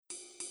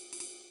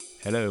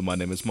Hello, my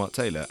name is Mark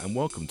Taylor and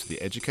welcome to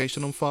the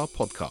Education on Fire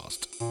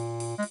podcast.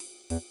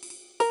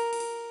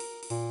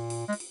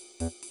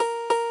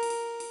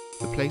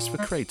 The place for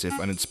creative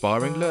and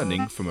inspiring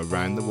learning from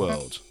around the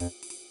world.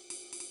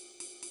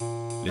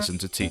 Listen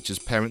to teachers,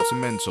 parents and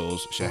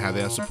mentors share how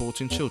they are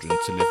supporting children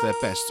to live their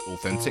best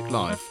authentic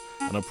life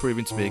and are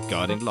proving to be a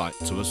guiding light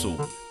to us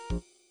all.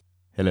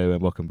 Hello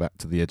and welcome back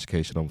to the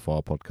Education on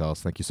Fire podcast.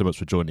 Thank you so much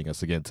for joining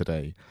us again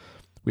today.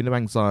 We know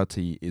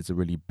anxiety is a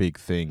really big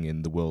thing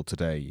in the world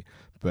today,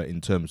 but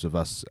in terms of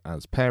us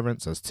as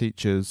parents, as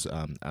teachers,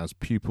 as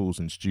pupils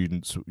and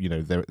students,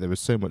 there is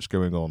so much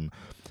going on,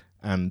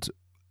 and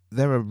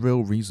there are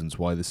real reasons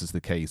why this is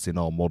the case in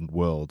our modern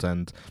world.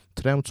 And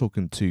today I'm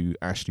talking to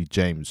Ashley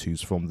James,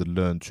 who's from the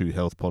Learn True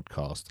Health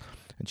podcast,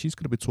 and she's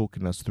going to be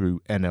talking us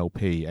through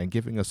NLP and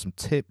giving us some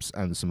tips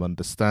and some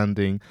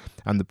understanding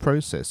and the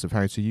process of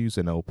how to use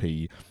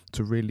NLP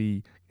to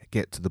really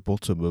get to the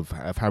bottom of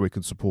how we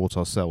can support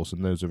ourselves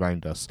and those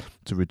around us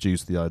to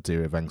reduce the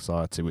idea of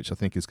anxiety, which I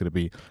think is going to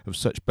be of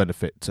such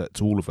benefit to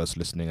all of us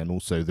listening, and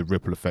also the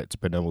ripple effect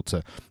of being able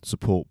to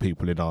support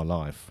people in our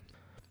life.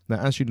 Now,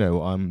 as you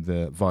know, I'm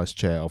the Vice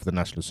Chair of the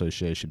National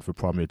Association for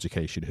Primary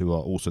Education, who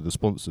are also the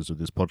sponsors of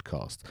this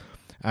podcast.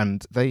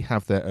 And they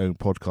have their own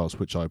podcast,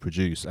 which I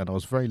produce, and I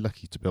was very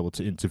lucky to be able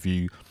to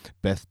interview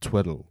Beth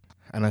Tweddle.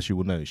 And as you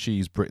will know,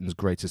 she's Britain's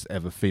greatest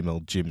ever female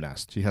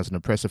gymnast. She has an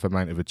impressive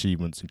amount of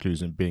achievements,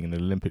 including being an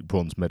Olympic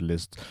bronze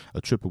medalist, a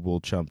triple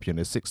world champion,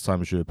 a 6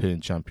 times European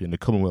champion, a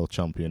Commonwealth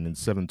champion, and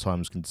 7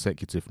 times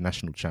consecutive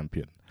national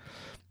champion.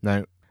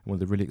 Now, one of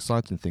the really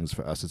exciting things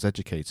for us as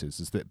educators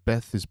is that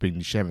Beth has been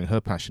sharing her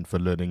passion for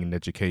learning and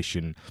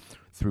education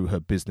through her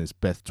business,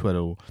 Beth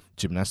Tweddle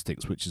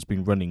Gymnastics, which has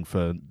been running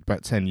for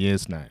about 10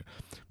 years now.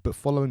 But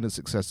following the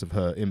success of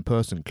her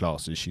in-person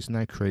classes, she's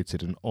now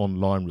created an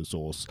online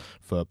resource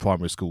for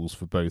primary schools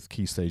for both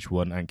Key Stage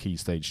 1 and Key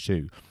Stage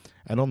 2.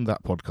 And on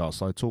that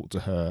podcast, I talked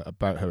to her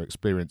about her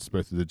experience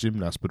both as a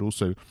gymnast, but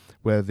also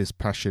where this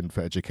passion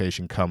for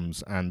education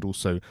comes, and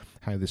also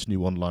how this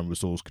new online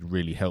resource can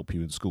really help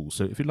you in school.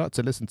 So if you'd like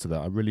to listen to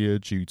that, I really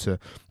urge you to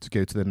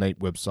go to the NAPE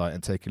website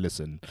and take a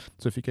listen.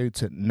 So if you go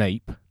to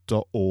nape.org.uk,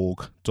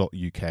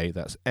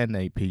 that's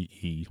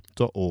nape.org.uk,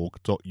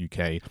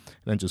 and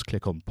then just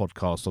click on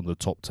podcast on the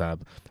top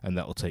tab, and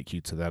that will take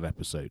you to that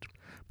episode.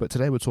 But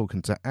today we're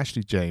talking to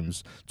Ashley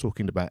James,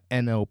 talking about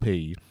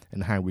NLP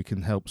and how we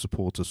can help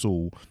support us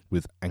all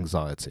with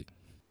anxiety.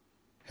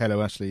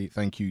 Hello, Ashley.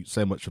 Thank you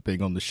so much for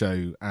being on the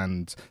show,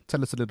 and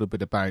tell us a little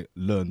bit about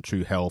Learn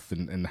True Health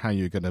and how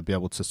you're going to be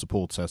able to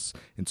support us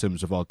in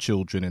terms of our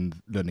children and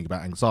learning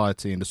about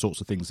anxiety and the sorts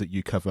of things that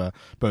you cover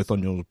both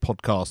on your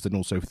podcast and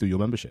also through your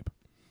membership.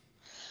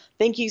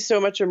 Thank you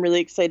so much. I'm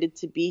really excited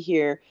to be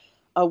here.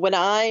 When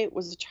I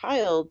was a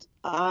child,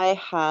 I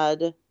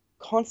had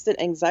constant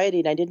anxiety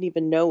and I didn't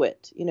even know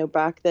it.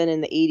 Back then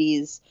in the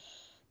 80s,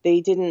 they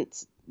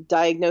didn't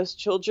diagnose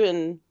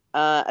children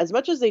as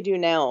much as they do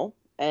now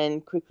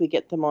and quickly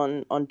get them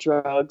on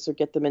drugs or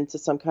get them into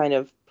some kind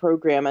of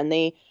program. And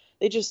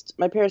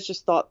my parents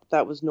just thought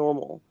that was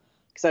normal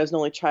because I was an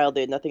only child.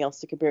 They had nothing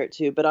else to compare it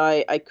to. But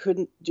I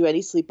couldn't do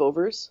any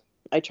sleepovers.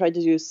 I tried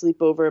to do a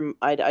sleepover.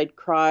 I'd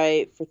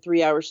cry for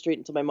 3 hours straight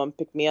until my mom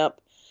picked me up.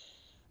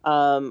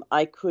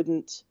 I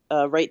couldn't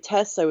write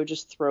tests. I would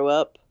just throw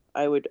up.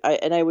 I would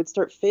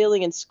start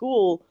failing in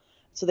school,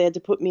 so they had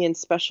to put me in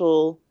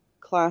special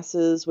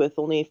classes with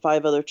only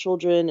 5 other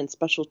children and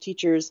special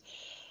teachers.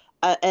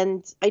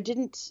 And I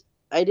didn't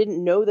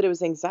know that it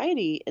was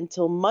anxiety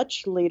until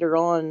much later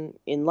on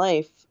in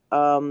life,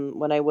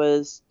 when I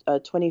was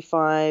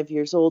 25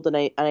 years old, and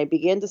I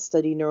began to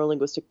study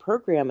neurolinguistic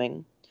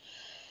programming.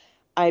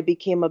 I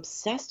became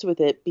obsessed with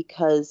it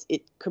because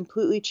it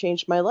completely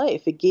changed my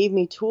life. It gave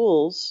me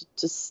tools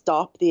to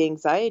stop the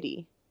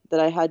anxiety that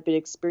I had been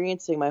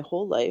experiencing my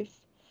whole life.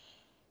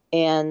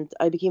 And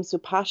I became so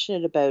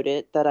passionate about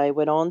it that I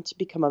went on to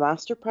become a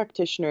master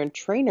practitioner and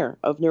trainer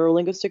of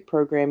neurolinguistic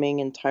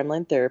programming and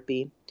timeline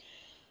therapy.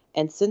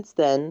 And since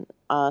then,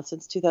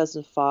 since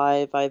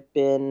 2005, I've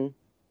been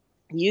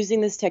using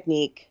this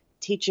technique,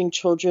 teaching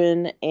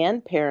children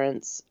and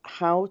parents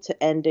how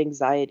to end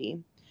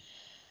anxiety.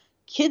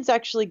 Kids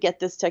actually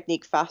get this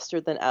technique faster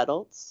than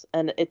adults,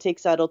 and it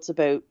takes adults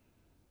about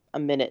a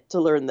minute to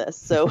learn this.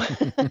 So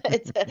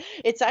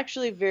it's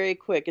actually very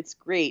quick. It's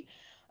great.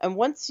 And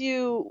once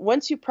you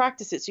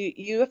practice it, so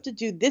you have to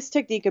do this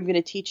technique I'm going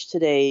to teach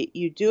today.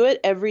 You do it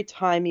every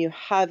time you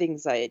have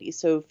anxiety.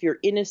 So if you're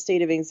in a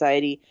state of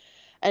anxiety,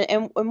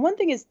 and one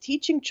thing is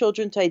teaching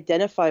children to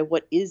identify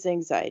what is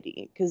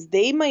anxiety, because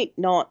they might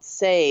not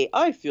say,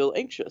 I feel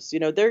anxious.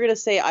 They're going to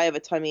say, I have a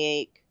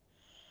tummy ache.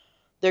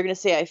 They're going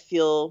to say, I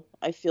feel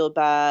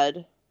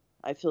bad.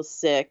 I feel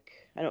sick.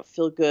 I don't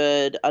feel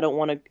good. I don't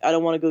want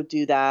to go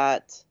do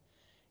that.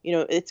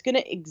 It's going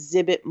to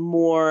exhibit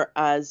more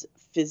as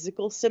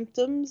physical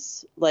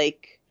symptoms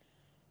like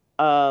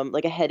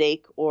a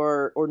headache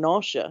or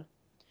nausea.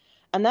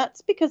 And that's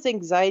because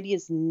anxiety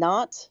is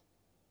not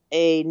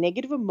a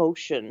negative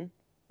emotion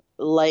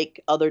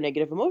like other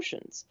negative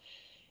emotions.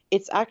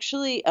 It's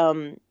actually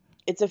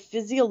It's a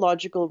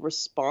physiological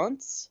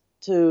response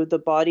to the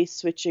body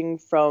switching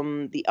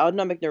from the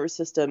autonomic nervous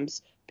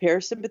system's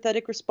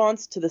parasympathetic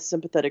response to the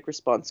sympathetic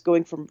response,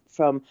 going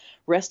from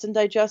rest and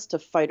digest to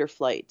fight or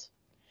flight,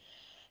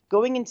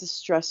 going into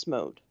stress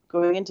mode,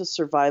 going into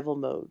survival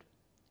mode.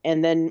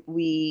 And then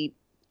we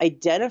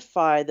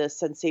identify the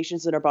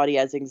sensations in our body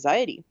as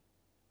anxiety.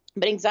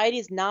 But anxiety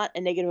is not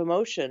a negative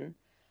emotion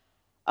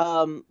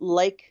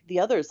like the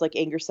others, like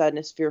anger,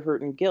 sadness, fear,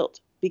 hurt, and guilt,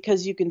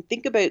 because you can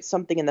think about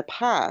something in the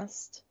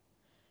past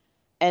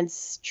and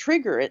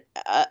trigger it,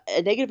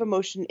 a negative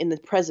emotion in the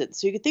present.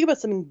 So you can think about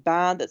something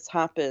bad that's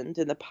happened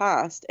in the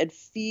past and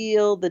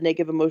feel the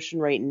negative emotion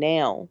right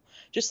now.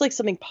 Just like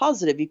something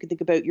positive, you could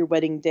think about your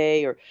wedding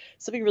day or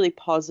something really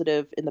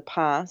positive in the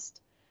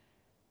past,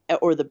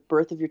 or the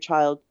birth of your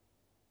child,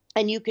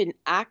 and you can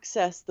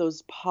access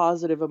those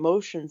positive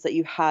emotions that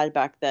you had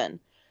back then.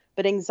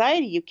 But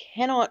anxiety, you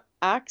cannot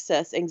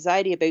access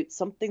anxiety about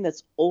something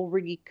that's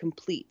already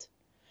complete.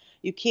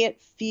 You can't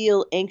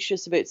feel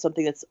anxious about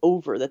something that's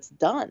over, that's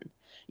done.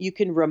 You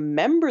can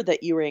remember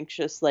that you were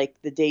anxious,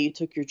 like the day you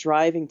took your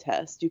driving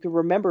test. You can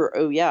remember,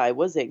 oh yeah, I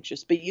was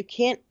anxious, but you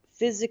can't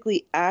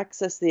physically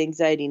access the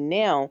anxiety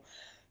now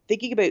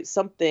thinking about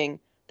something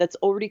that's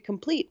already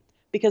complete,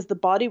 because the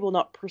body will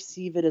not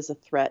perceive it as a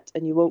threat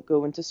and you won't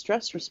go into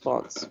stress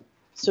response.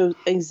 So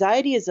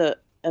anxiety is a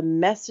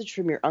message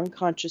from your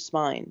unconscious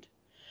mind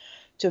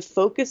to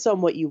focus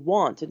on what you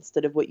want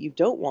instead of what you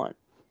don't want,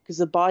 because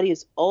the body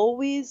is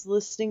always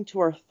listening to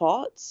our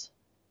thoughts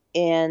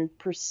and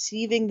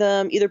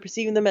either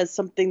perceiving them as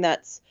something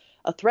that's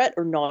a threat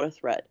or not a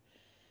threat.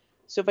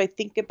 So if I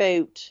think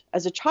about,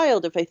 as a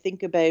child, if I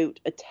think about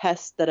a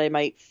test that I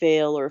might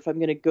fail, or if I'm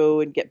going to go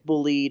and get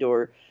bullied,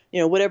 or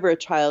whatever a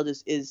child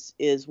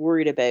is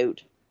worried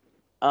about.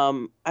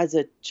 As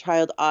a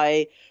child,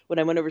 when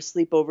I went over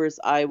sleepovers,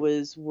 I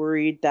was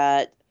worried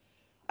that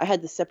I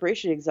had the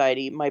separation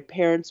anxiety. My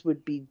parents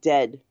would be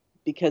dead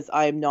because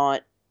I'm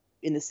not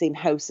in the same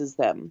house as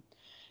them.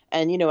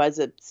 And, as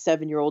a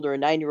 7-year-old or a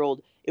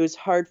 9-year-old, it was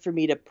hard for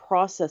me to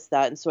process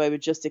that. And so I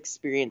would just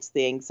experience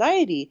the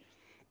anxiety.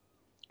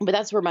 But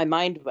that's where my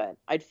mind went.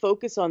 I'd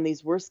focus on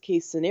these worst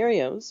case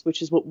scenarios,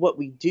 which is what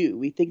we do.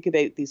 We think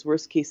about these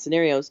worst case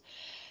scenarios,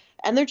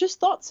 and they're just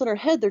thoughts in our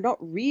head. They're not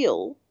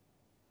real.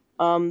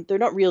 They're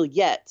not real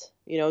yet.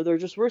 They're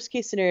just worst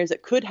case scenarios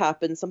that could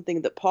happen,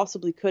 something that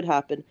possibly could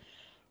happen.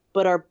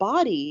 But our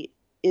body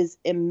is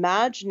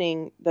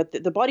imagining that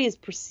the body is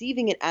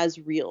perceiving it as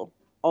real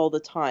all the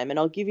time. And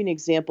I'll give you an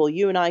example.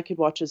 You and I could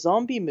watch a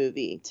zombie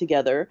movie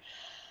together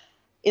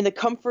in the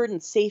comfort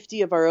and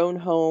safety of our own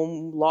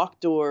home,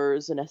 locked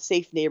doors, in a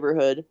safe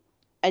neighborhood.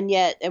 And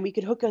we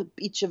could hook up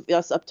each of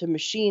us up to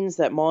machines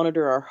that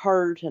monitor our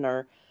heart and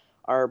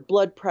our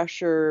blood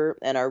pressure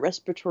and our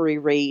respiratory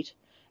rate,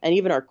 and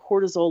even our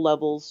cortisol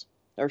levels,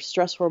 our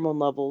stress hormone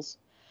levels.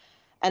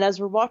 And as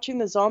we're watching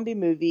the zombie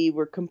movie,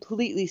 we're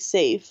completely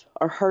safe.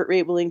 Our heart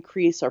rate will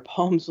increase, our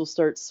palms will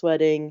start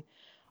sweating,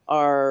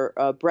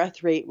 our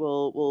breath rate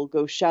will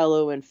go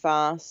shallow and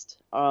fast,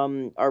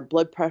 our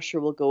blood pressure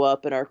will go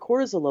up, and our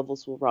cortisol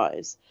levels will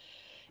rise.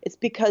 It's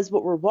because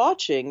what we're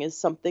watching is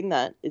something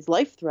that is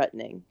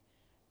life-threatening.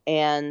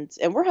 And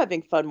we're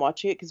having fun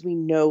watching it because we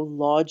know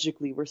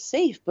logically we're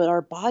safe, but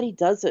our body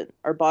doesn't.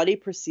 Our body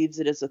perceives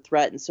it as a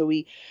threat. And so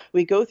we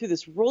go through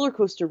this roller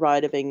coaster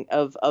ride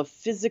of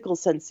physical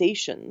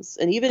sensations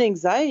and even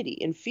anxiety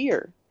and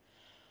fear,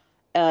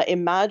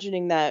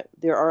 imagining that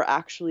there are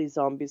actually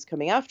zombies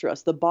coming after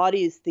us. The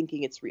body is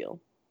thinking it's real.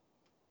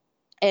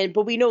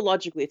 But we know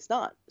logically it's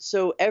not.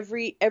 So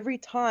every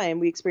time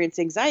we experience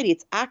anxiety,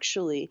 it's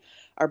actually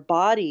our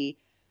body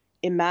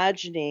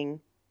imagining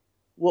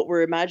what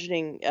we're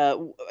imagining,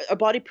 a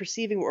body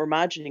perceiving what we're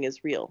imagining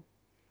as real.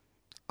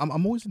 I'm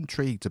always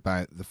intrigued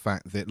about the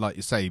fact that, like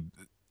you say,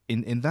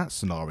 in that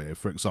scenario,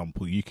 for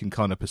example, you can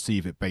kind of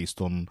perceive it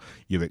based on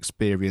your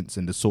experience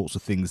and the sorts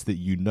of things that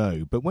you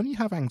know. But when you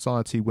have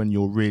anxiety when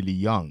you're really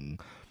young,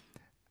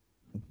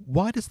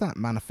 why does that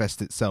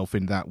manifest itself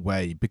in that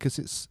way? Because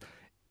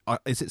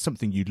is it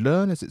something you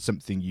learn? Is it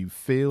something you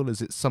feel?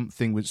 Is it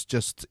something which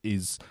just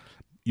is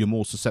you're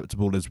more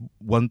susceptible as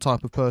one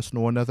type of person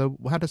or another?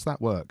 How does that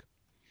work?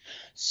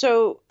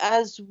 So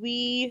as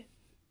we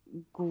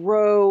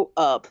grow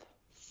up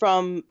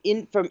from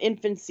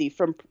infancy,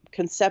 from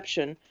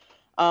conception,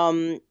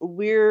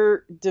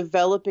 we're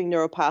developing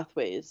neural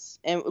pathways,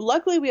 and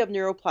luckily we have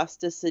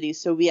neuroplasticity,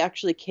 so we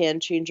actually can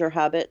change our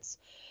habits.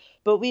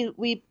 But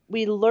we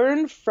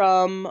learn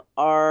from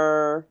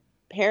our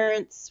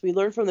parents, we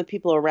learn from the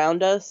people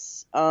around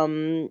us.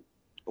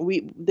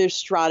 There's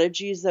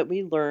strategies that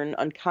we learn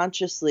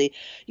unconsciously.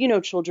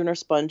 Children are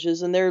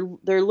sponges, and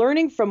they're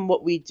learning from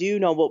what we do,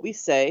 not what we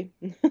say.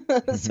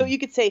 So you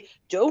could say,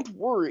 don't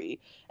worry.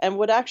 And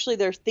what actually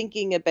they're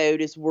thinking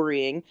about is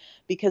worrying,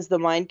 because the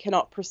mind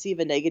cannot perceive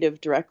a negative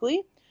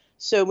directly.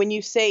 So when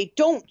you say,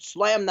 don't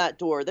slam that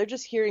door, they're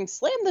just hearing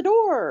slam the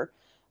door.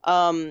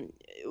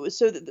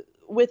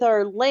 With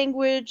our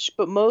language,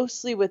 but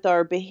mostly with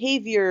our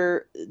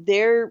behavior,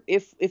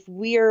 if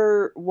we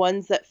are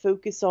ones that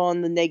focus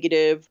on the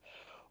negative,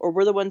 or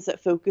we're the ones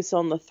that focus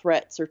on the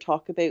threats or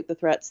talk about the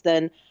threats,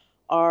 then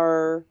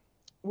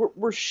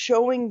we're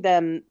showing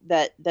them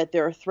that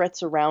there are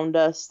threats around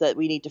us that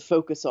we need to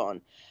focus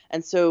on.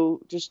 And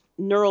so just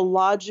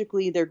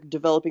neurologically, they're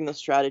developing those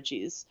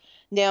strategies.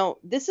 Now,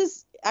 this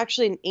is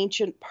actually an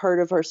ancient part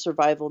of our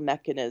survival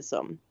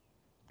mechanism.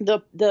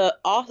 The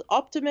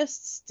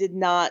optimists did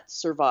not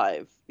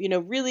survive.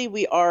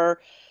 Really,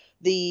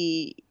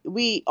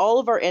 all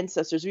of our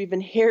ancestors, we've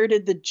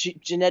inherited the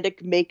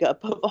genetic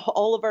makeup of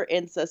all of our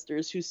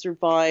ancestors who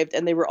survived,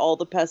 and they were all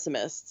the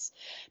pessimists,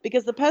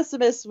 because the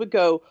pessimists would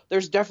go,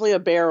 there's definitely a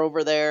bear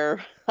over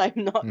there. I'm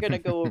not going to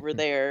go over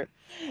there.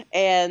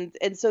 And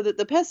so that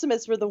the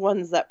pessimists were the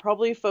ones that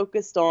probably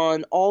focused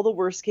on all the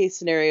worst case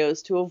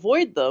scenarios to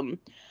avoid them.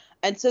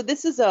 And so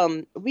this is,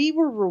 we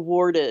were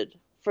rewarded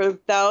for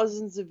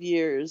thousands of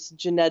years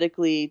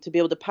genetically to be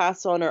able to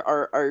pass on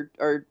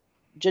our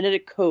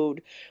genetic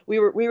code. We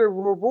were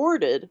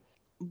rewarded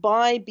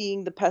by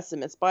being the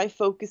pessimist, by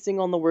focusing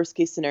on the worst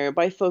case scenario,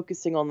 by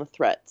focusing on the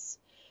threats.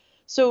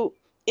 So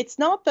it's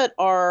not that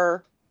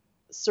our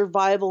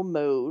survival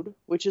mode,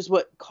 which is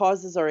what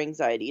causes our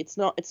anxiety, it's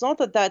not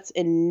that that's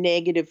a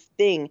negative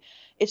thing.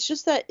 It's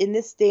just that in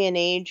this day and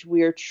age,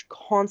 we are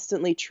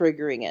constantly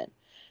triggering it.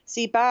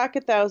 See, back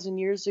 1,000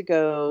 years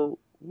ago,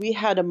 we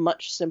had a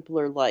much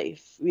simpler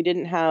life. We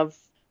didn't have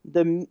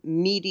the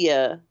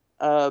media.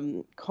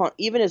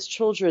 Even as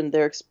children,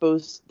 they're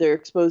exposed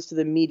to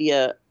the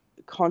media,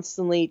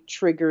 constantly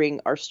triggering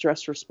our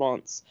stress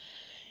response.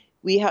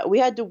 We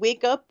had to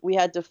wake up, we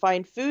had to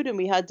find food, and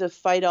we had to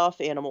fight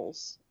off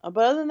animals. But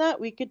other than that,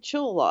 we could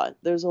chill a lot.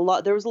 There was a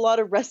lot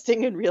of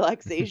resting and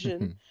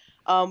relaxation.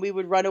 We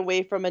would run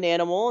away from an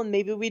animal, and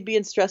maybe we'd be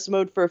in stress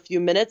mode for a few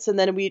minutes, and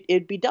then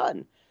it'd be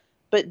done.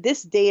 But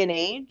this day and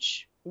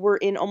age, we're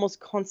in almost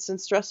constant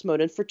stress mode.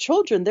 And for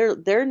children,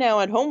 they're now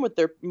at home with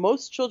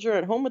most children are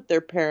at home with their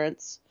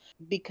parents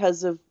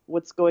because of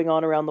what's going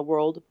on around the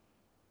world.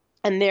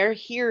 And they're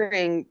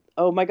hearing,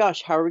 oh my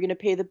gosh, how are we going to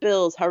pay the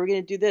bills? How are we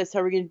going to do this? How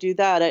are we going to do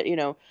that?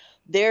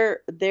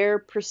 They're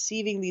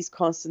perceiving these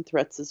constant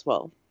threats as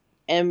well.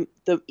 And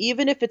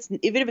even if it's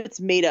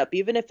made up,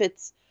 even if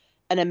it's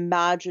an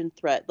imagined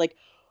threat, like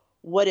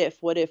what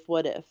if,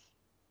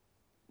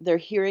 they're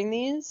hearing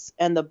these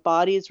and the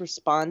body is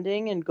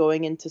responding and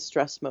going into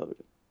stress mode.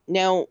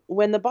 Now,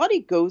 when the body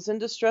goes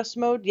into stress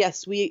mode,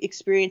 yes, we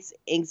experience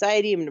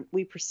anxiety and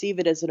we perceive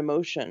it as an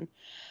emotion.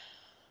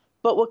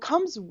 But what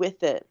comes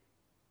with it,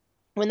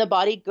 when the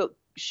body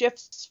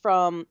shifts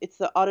from, it's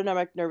the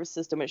autonomic nervous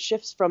system, it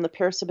shifts from the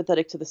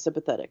parasympathetic to the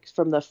sympathetic,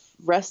 from the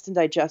rest and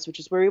digest, which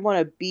is where we want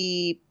to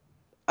be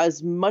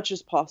as much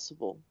as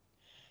possible,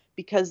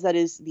 because that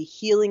is the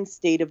healing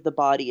state of the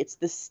body. It's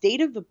the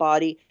state of the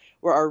body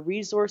where our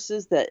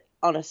resources, that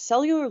on a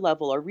cellular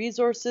level, our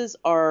resources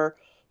are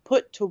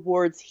put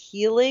towards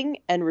healing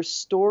and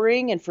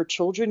restoring, and for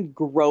children,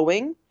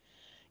 growing.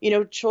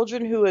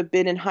 Children who have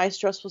been in high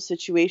stressful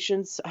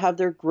situations have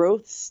their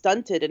growth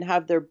stunted and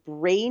have their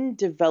brain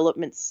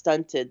development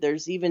stunted.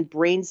 There's even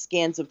brain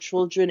scans of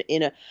children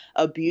in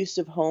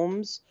abusive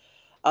homes.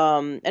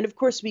 And of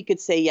course, we could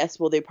say, yes,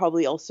 well, they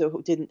probably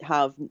also didn't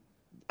have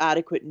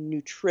adequate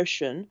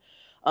nutrition.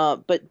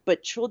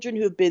 But children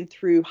who have been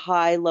through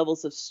high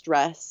levels of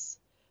stress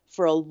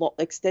for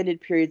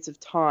extended periods of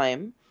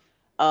time,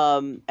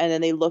 and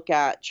then they look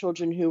at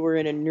children who were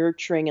in a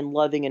nurturing and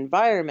loving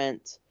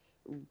environment,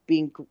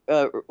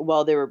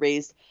 while they were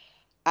raised,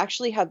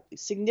 actually have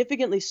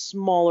significantly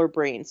smaller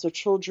brains. So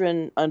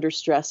children under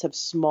stress have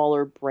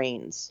smaller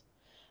brains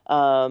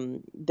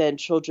than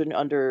children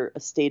under a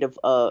state of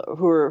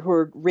who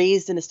are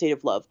raised in a state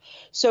of love.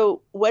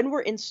 So when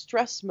we're in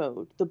stress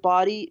mode, the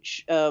body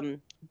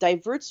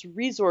diverts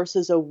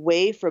resources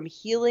away from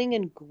healing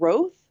and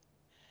growth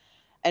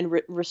and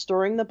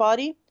restoring the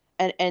body,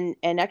 and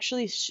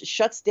actually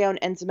shuts down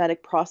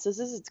enzymatic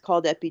processes. It's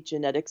called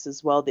epigenetics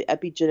as well.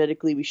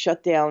 Epigenetically, we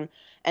shut down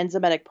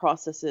enzymatic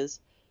processes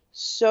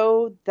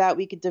so that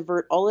we could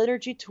divert all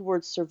energy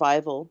towards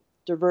survival,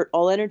 divert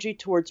all energy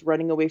towards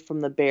running away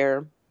from the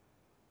bear.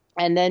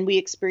 And then we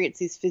experience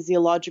these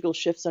physiological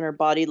shifts in our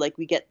body, like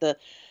we get the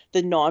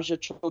nausea.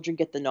 Children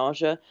get the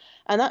nausea.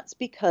 And that's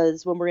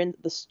because when we're in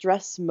the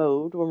stress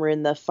mode, when we're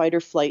in the fight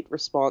or flight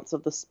response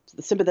of the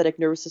sympathetic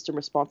nervous system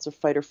response of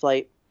fight or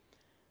flight,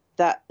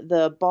 that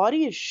the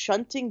body is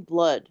shunting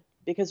blood,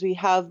 because we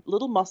have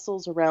little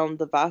muscles around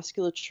the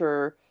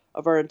vasculature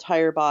of our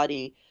entire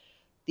body.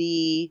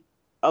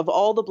 Of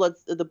all the blood,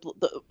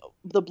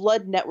 the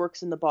blood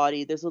networks in the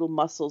body, there's little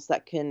muscles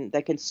that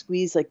can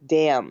squeeze like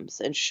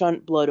dams and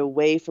shunt blood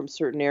away from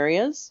certain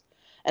areas,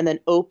 and then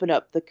open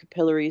up the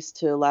capillaries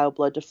to allow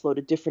blood to flow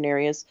to different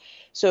areas.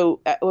 So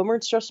when we're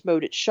in stress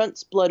mode, it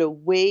shunts blood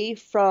away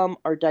from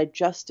our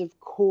digestive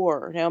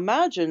core. Now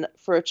imagine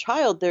for a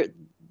child,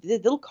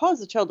 it'll cause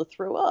the child to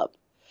throw up,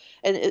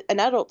 and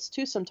adults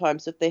too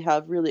sometimes if they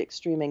have really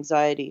extreme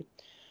anxiety.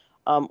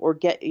 Or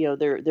get,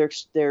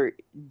 they're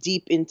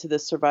deep into the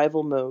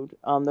survival mode.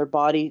 Their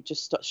body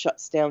just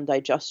shuts down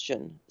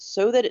digestion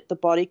so that the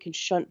body can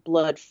shunt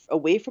blood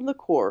away from the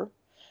core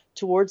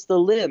towards the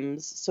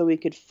limbs so we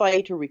could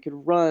fight or we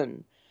could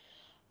run.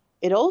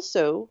 It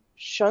also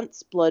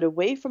shunts blood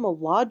away from the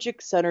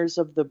logic centers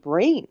of the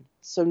brain.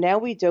 So now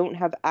we don't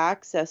have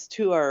access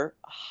to our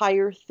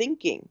higher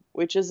thinking,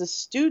 which as a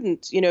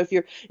student,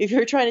 if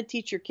you're trying to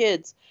teach your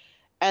kids,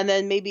 and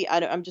then maybe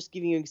I'm just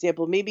giving you an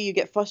example. Maybe you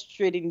get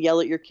frustrated and yell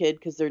at your kid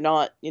because they're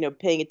not,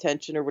 paying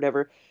attention or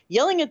whatever.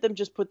 Yelling at them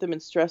just put them in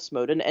stress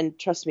mode. And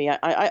trust me,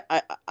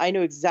 I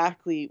know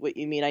exactly what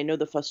you mean. I know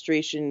the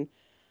frustration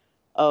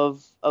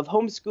of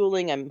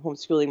homeschooling. I'm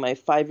homeschooling my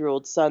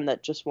 5-year-old son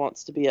that just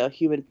wants to be a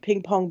human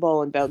ping pong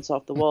ball and bounce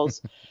off the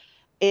walls.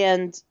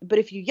 But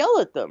if you yell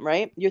at them,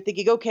 right, you're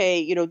thinking,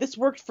 okay, this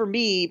worked for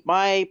me.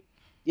 My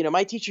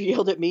teacher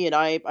yelled at me and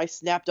I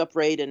snapped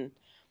upright and,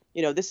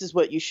 this is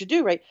what you should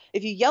do, right?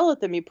 If you yell at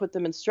them, you put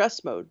them in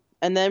stress mode.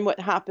 And then what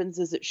happens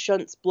is it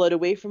shunts blood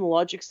away from the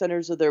logic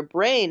centers of their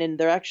brain and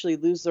they actually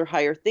lose their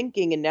higher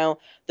thinking. And now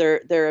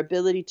their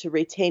ability to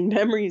retain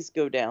memories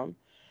go down,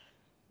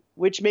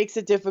 which makes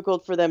it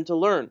difficult for them to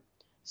learn.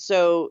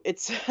 So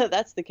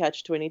that's the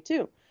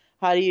catch-22.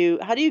 How do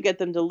you get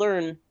them to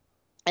learn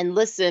and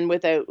listen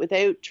without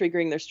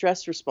triggering their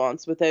stress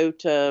response,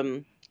 without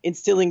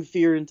instilling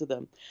fear into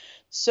them?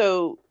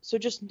 So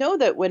just know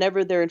that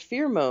whenever they're in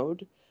fear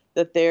mode,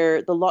 that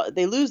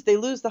they lose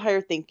the higher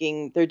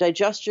thinking, their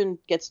digestion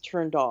gets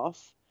turned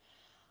off,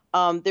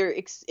 they're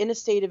in a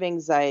state of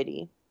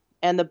anxiety,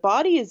 and the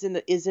body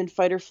is in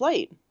fight or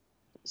flight.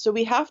 So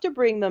we have to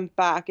bring them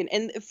back,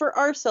 and for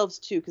ourselves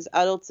too, because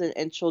adults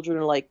and children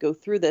alike go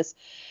through this.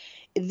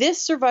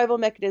 This survival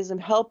mechanism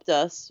helped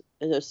us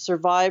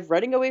survive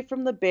running away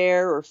from the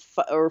bear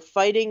or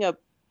fighting a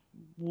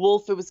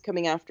wolf that was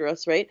coming after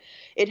us, right?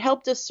 It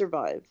helped us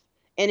survive.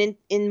 And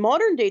in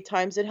modern day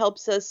times, it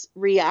helps us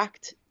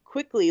react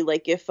quickly.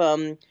 Like if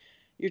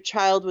your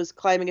child was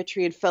climbing a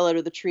tree and fell out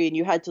of the tree and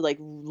you had to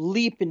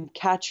leap and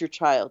catch your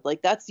child,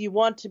 you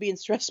want to be in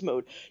stress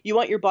mode. You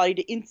want your body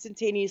to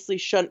instantaneously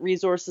shunt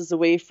resources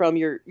away from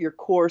your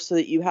core so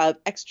that you have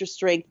extra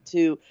strength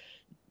to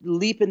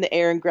leap in the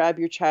air and grab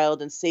your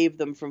child and save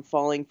them from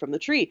falling from the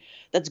tree.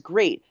 That's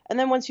great. And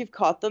then once you've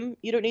caught them,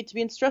 you don't need to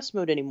be in stress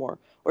mode anymore.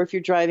 Or if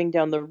you're driving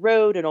down the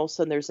road and all of a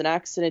sudden there's an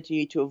accident, you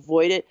need to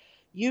avoid it.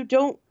 You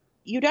don't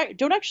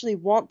actually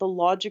want the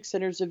logic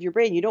centers of your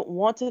brain. You don't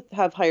want to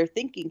have higher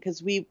thinking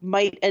because we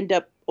might end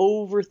up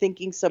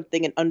overthinking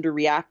something and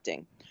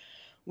underreacting.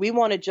 We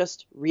want to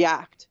just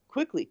react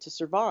quickly to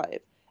survive.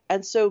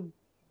 And so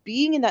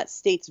being in that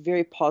state's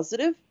very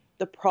positive.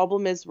 The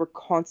problem is we're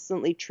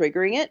constantly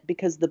triggering it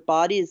because the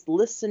body is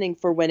listening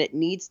for when it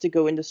needs to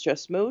go into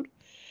stress mode,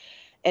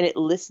 and it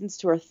listens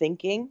to our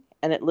thinking,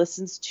 and it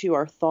listens to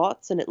our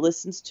thoughts, and it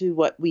listens to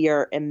what we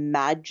are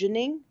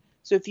imagining.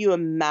 So if you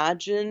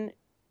imagine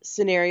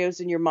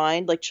scenarios in your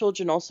mind, like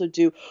children also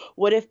do,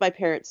 what if my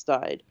parents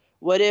died?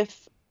 What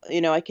if,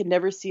 I could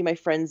never see my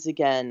friends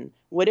again?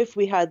 What if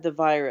we had the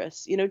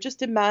virus?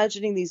 Just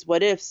imagining these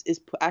what ifs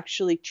is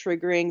actually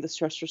triggering the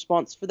stress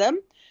response for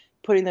them,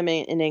 putting them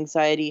in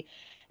anxiety.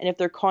 And if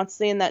they're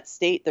constantly in that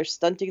state, they're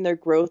stunting their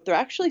growth. They're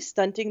actually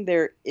stunting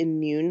their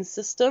immune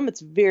system.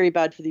 It's very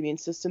bad for the immune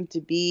system to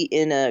be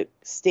in a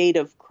state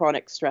of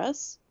chronic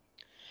stress,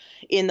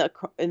 in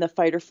the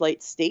fight or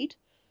flight state.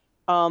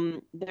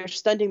 They're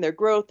stunting their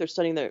growth. They're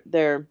stunting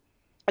their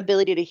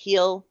ability to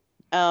heal.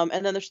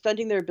 And then they're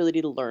stunting their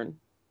ability to learn.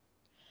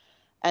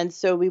 And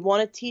so we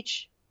want to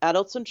teach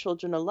adults and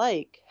children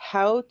alike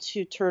how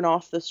to turn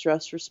off the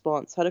stress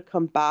response, how to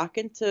come back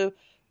into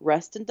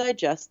rest and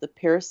digest, the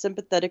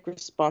parasympathetic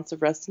response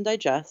of rest and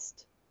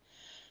digest,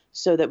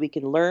 so that we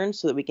can learn,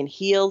 so that we can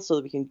heal, so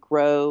that we can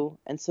grow,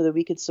 and so that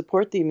we can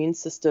support the immune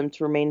system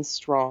to remain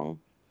strong.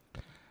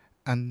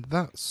 And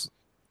that's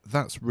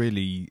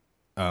really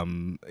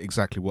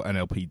exactly what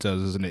NLP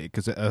does, isn't it?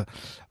 Because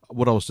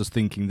what I was just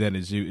thinking then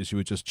as you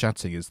were just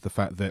chatting is the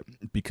fact that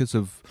because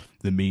of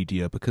the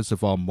media, because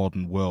of our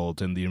modern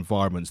world and the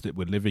environments that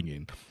we're living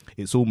in,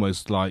 it's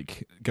almost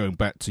like going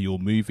back to your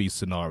movie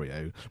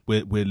scenario.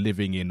 We're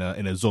living in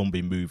a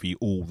zombie movie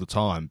all the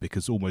time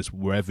because almost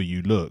wherever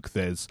you look,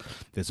 there's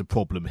a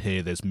problem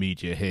here, there's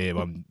media here.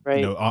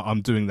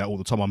 I'm doing that all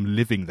the time. I'm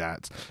living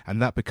that,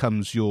 and that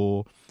becomes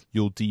your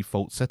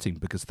default setting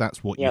because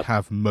that's what you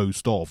have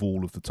most of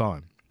all of the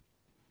time.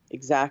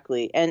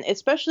 Exactly. And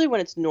especially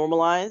when it's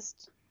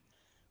normalized,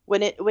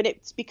 when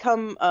it's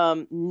become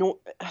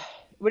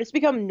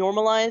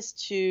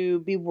normalized to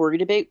be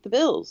worried about the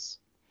bills,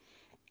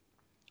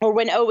 or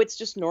when it's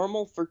just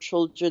normal for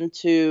children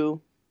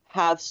to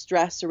have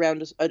stress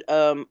around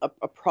a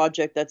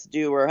project that's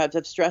due, or have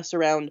stress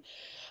around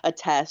a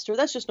test, or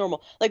that's just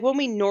normal. Like when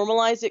we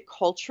normalize it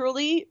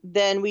culturally,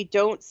 then we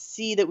don't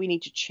see that we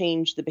need to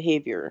change the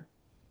behavior.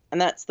 And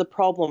that's the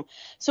problem.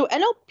 So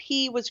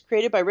NLP was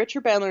created by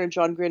Richard Bandler and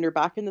John Grinder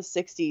back in the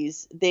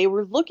 60s. They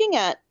were looking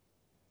at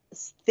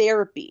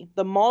therapy.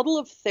 The model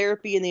of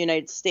therapy in the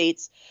United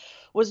States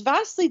was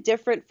vastly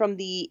different from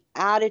the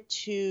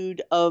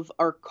attitude of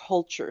our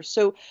culture.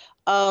 So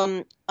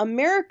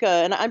America,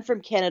 and I'm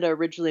from Canada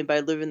originally, but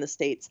I live in the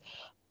States.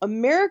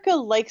 America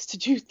likes to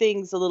do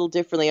things a little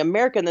differently.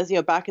 America, in this,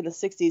 back in the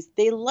 60s,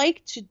 they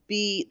like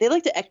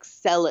to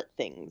excel at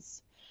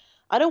things.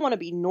 I don't want to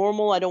be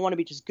normal. I don't want to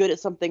be just good at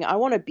something. I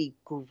want to be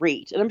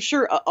great. And I'm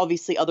sure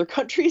obviously other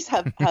countries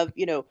have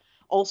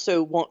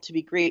also want to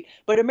be great,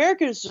 but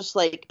America is just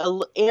like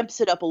amps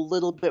it up a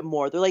little bit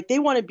more. They're like, they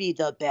want to be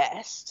the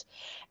best.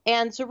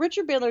 And so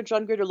Richard Bandler and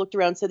John Gritter looked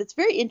around and said, it's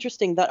very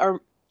interesting that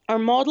our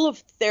model of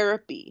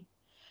therapy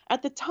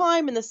at the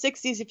time in the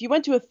 60s, if you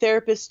went to a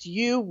therapist,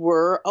 you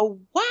were a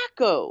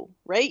wacko,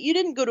 right? You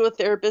didn't go to a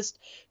therapist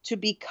to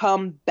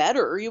become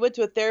better. You went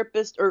to a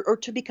therapist or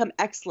to become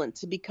excellent,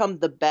 to become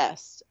the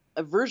best,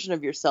 a version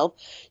of yourself.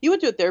 You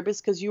went to a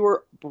therapist because you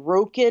were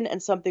broken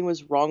and something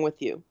was wrong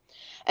with you.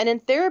 And in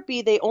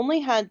therapy, they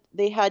had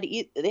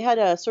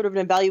a sort of an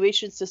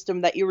evaluation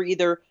system that you were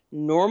either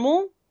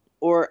normal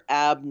or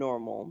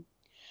abnormal.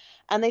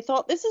 And they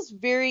thought this is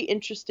very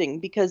interesting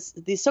because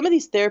some of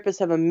these therapists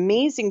have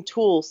amazing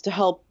tools to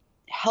help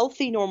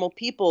healthy, normal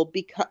people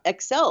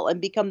excel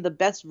and become the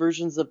best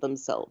versions of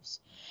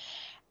themselves.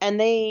 And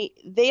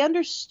they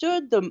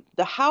understood the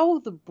how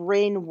the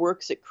brain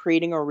works at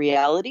creating our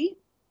reality,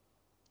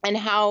 and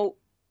how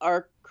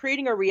our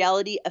creating our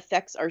reality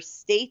affects our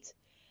state,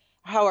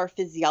 how our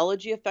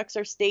physiology affects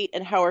our state,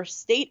 and how our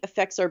state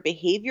affects our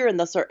behavior and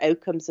thus our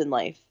outcomes in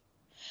life.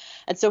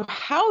 And so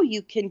how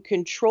you can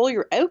control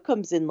your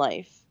outcomes in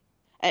life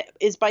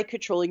is by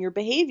controlling your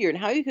behavior. And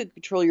how you can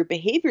control your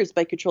behavior is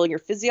by controlling your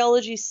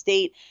physiology,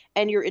 state,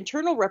 and your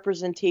internal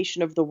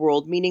representation of the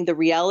world, meaning the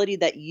reality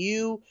that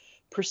you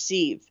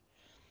perceive.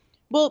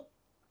 Well,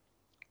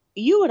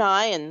 you and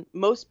I and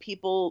most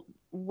people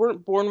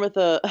weren't born with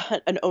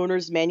an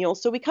owner's manual.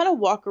 So we kind of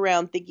walk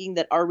around thinking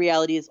that our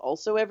reality is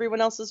also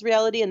everyone else's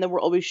reality. And then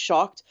we're always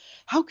shocked.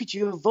 How could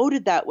you have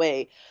voted that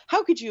way?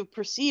 How could you have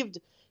perceived,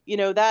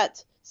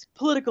 that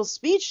political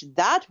speech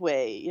that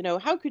way?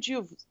 How could you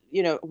have,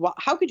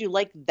 how could you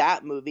like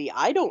that movie?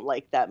 I don't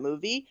like that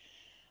movie.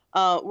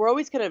 We're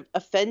always kind of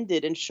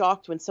offended and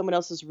shocked when someone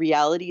else's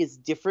reality is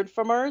different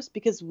from ours,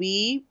 because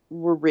we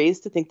were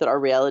raised to think that our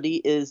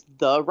reality is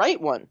the right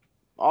one.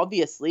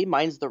 Obviously,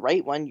 mine's the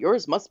right one.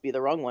 Yours must be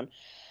the wrong one.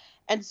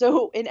 And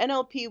so in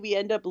NLP, we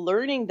end up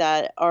learning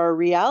that our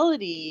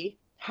reality,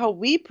 how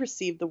we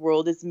perceive the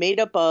world, is made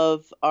up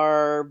of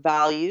our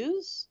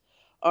values,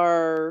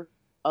 our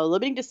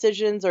limiting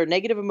decisions, our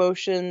negative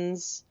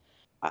emotions,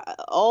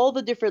 all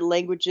the different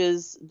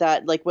languages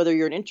that, like, whether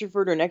you're an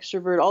introvert or an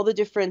extrovert, all the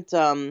different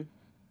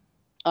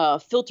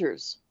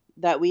filters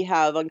that we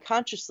have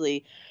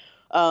unconsciously.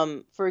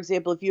 For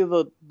example, if you have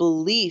a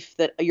belief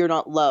that you're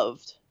not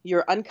loved,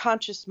 your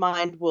unconscious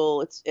mind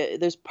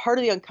there's part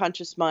of the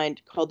unconscious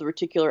mind called the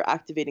reticular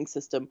activating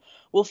system,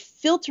 will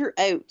filter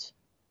out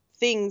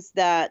things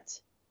that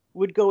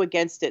would go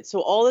against it.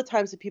 So all the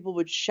times that people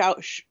would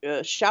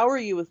shower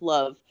you with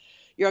love,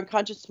 your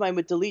unconscious mind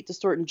would delete,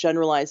 distort, and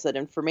generalize that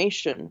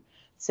information.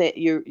 Say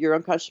your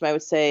unconscious mind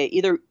would say,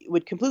 either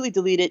would completely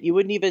delete it, you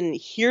wouldn't even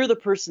hear the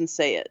person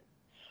say it,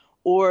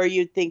 or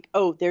you'd think,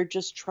 oh, they're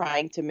just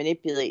trying to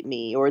manipulate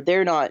me, or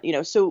they're not,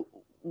 So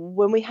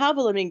when we have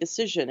a limiting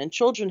decision, and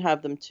children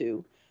have them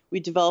too, we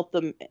develop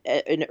them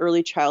in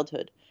early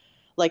childhood.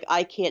 Like,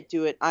 I can't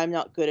do it. I'm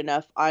not good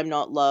enough. I'm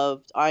not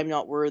loved. I'm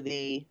not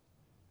worthy.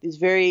 These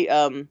very,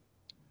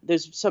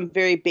 there's some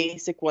very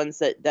basic ones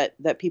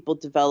that people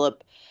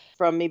develop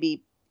from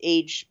maybe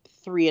age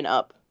 3 and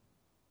up.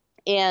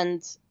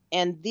 And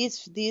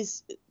these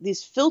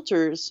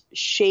filters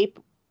shape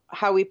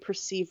how we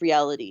perceive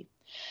reality.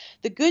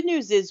 The good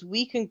news is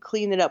we can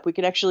clean it up. We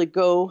can actually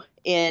go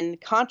and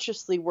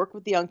consciously work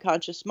with the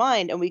unconscious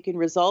mind, and we can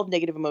resolve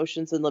negative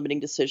emotions and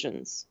limiting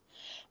decisions.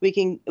 We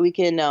can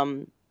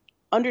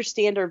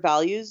understand our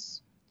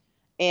values,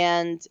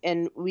 and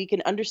we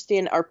can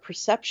understand our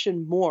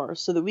perception more,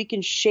 so that we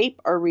can shape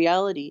our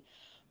reality.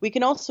 We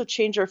can also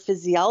change our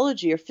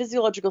physiology, our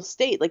physiological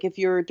state. Like, if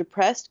you're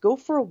depressed, go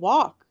for a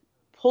walk,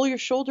 pull your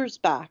shoulders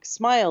back,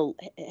 smile,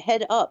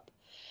 head up.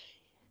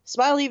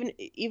 Smile even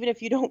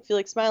if you don't feel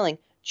like smiling.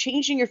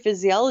 Changing your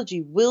physiology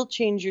will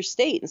change your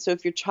state. And so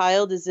if your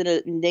child is in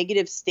a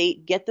negative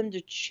state, get them to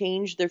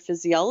change their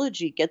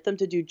physiology. Get them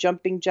to do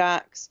jumping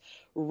jacks,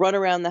 run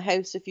around the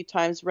house a few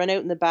times, run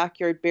out in the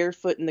backyard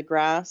barefoot in the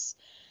grass.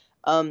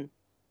 Put on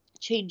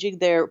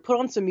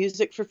some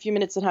music for a few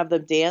minutes and have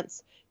them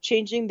dance.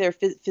 Changing their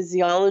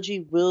physiology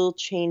will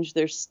change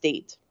their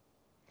state.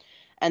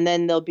 And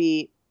then they'll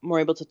be more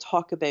able to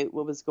talk about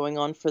what was going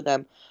on for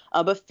them.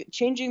 But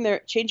changing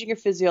your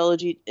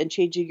physiology and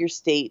changing your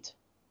state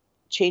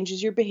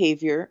changes your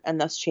behavior, and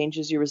thus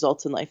changes your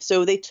results in life.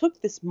 So they took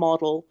this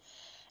model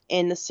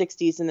in the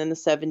 60s and in the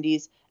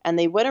 70s, and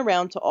they went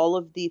around to all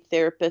of the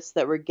therapists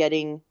that were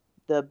getting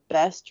the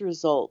best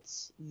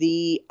results,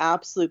 the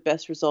absolute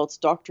best results,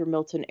 Dr.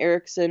 Milton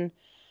Erickson,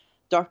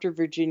 Dr.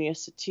 Virginia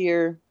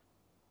Satir,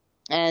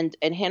 and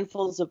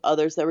handfuls of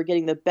others that were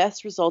getting the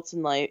best results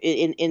in life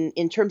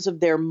in terms of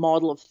their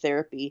model of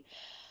therapy.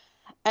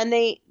 And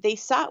they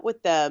sat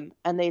with them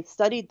and they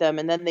studied them,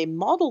 and then they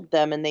modeled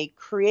them, and they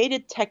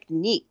created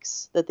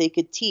techniques that they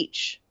could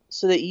teach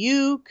so that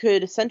you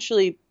could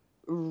essentially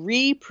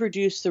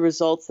reproduce the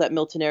results that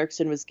Milton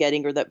Erickson was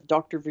getting, or that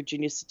Dr.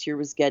 Virginia Satir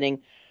was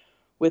getting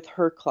with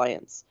her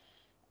clients.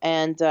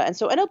 And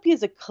so NLP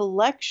is a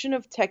collection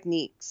of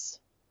techniques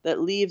that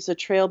leaves a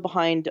trail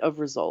behind of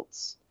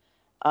results.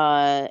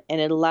 And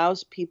it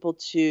allows people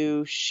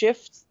to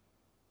shift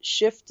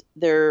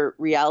their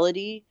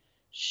reality,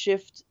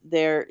 shift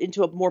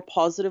into a more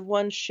positive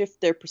one,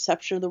 shift their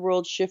perception of the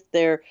world, shift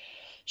their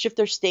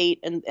state,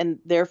 and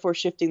therefore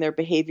shifting their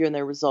behavior and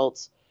their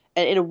results.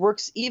 And it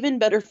works even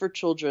better for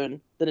children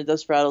than it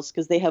does for adults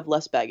because they have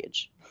less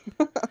baggage.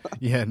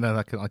 Yeah, no,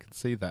 I can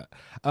see that.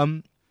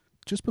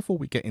 Just before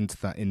we get into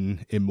that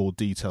in more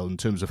detail in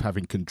terms of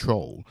having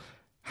control,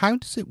 how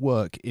does it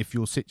work if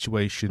your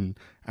situation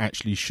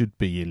actually should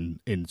be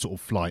in sort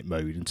of flight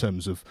mode, in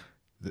terms of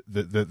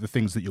the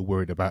things that you're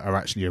worried about are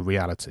actually a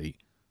reality?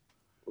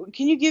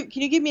 Can you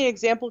give me an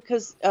example?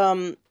 Because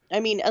I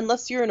mean,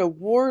 unless you're in a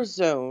war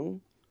zone,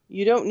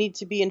 you don't need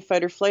to be in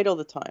fight or flight all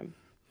the time.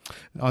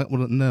 Well,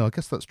 no, I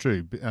guess that's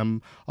true.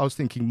 I was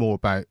thinking more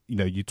about,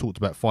 you talked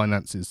about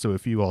finances. So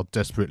if you are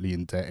desperately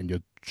in debt and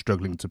you're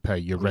struggling to pay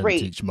your rent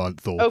each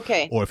month, or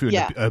if you're in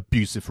an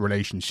abusive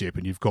relationship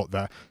and you've got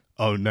that,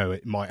 oh no,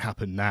 it might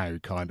happen now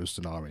kind of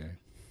scenario.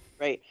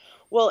 Right.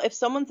 Well, if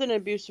someone's in an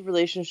abusive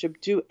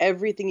relationship, do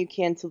everything you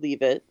can to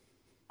leave it.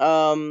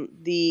 I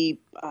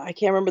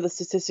can't remember the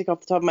statistic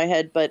off the top of my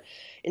head, but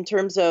in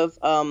terms of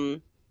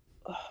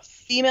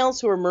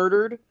females who are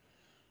murdered,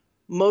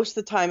 most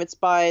of the time it's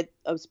by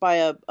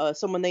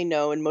someone they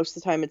know, and most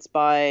of the time it's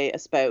by a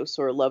spouse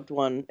or a loved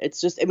one.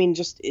 It's just,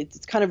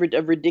 it's kind of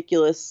a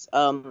ridiculous.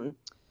 I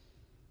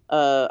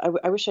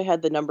wish I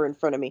had the number in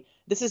front of me.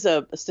 This is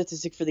a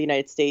statistic for the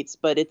United States,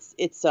 but it's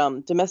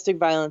domestic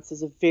violence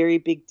is a very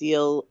big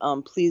deal.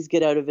 Please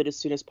get out of it as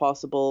soon as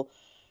possible.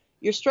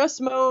 Your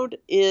stress mode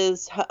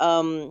is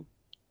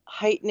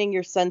heightening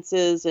your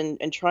senses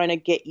and trying to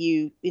get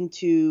you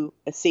into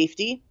a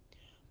safety.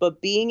 But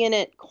being in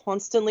it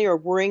constantly or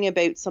worrying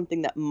about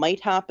something that might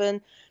happen.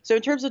 So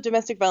in terms of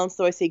domestic violence,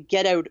 though, I say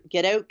get out,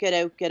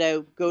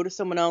 go to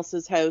someone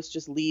else's house,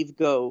 just leave,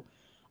 go.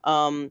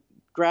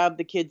 Grab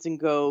the kids and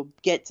go,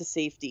 get to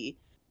safety.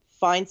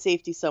 Find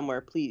safety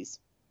somewhere, please.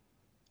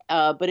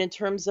 But in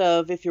terms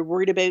of if you're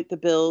worried about the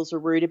bills or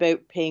worried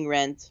about paying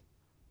rent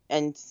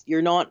and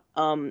you're not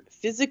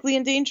physically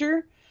in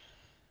danger,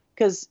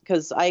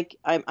 because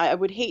I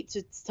would hate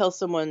to tell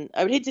someone,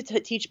 I would hate to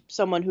teach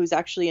someone who's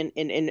actually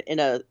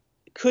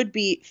could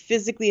be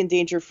physically in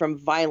danger from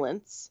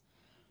violence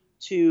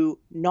to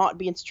not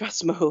be in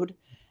stress mode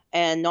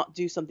and not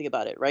do something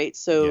about it, right?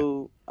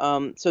 So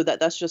so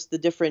that's just the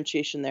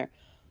differentiation there.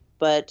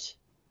 But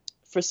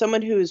for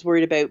someone who is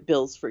worried about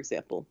bills, for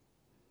example,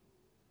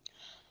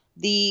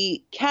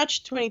 the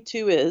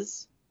catch-22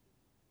 is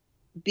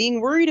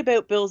being worried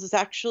about bills is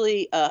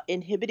actually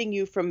inhibiting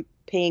you from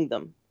paying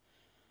them.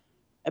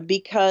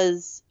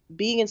 Because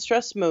being in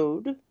stress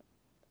mode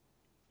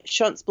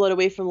shunts blood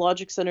away from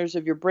logic centers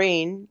of your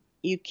brain.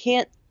 You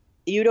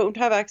don't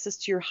have access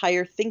to your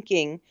higher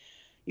thinking.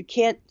 You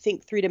can't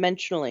think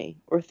three-dimensionally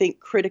or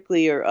think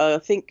critically or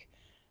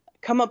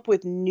come up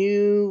with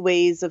new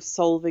ways of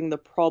solving the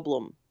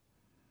problem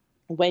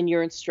when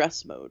you're in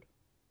stress mode.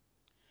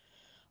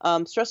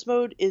 Stress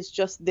mode is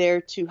just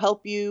there to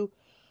help you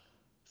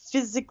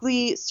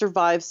physically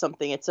survive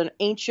something. It's an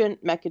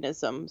ancient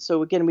mechanism.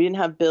 So again, we didn't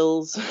have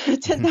bills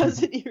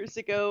 10,000 years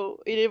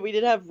ago. We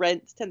did have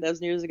rent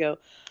 10,000 years ago,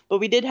 but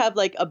we did have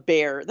like a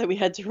bear that we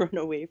had to run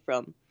away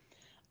from.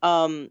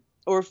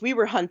 Or if we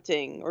were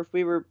hunting or if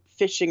we were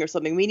fishing or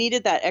something, we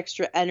needed that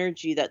extra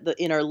energy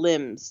in our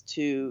limbs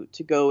to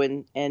go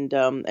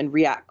and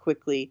react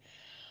quickly.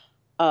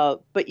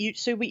 But what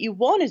you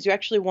want is you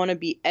actually want to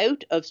be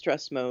out of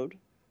stress mode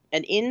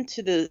and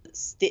into the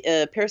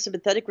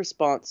parasympathetic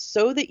response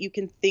so that you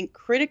can think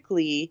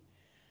critically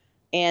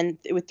and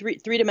with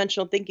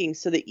three-dimensional thinking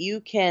so that you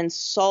can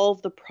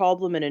solve the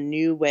problem in a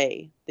new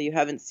way that you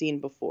haven't seen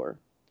before.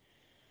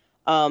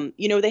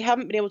 They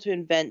haven't been able to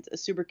invent a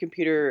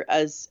supercomputer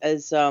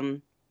as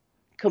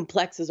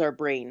complex as our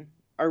brain.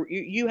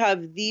 You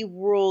have the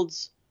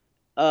world's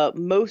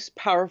most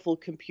powerful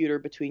computer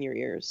between your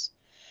ears.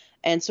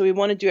 And so we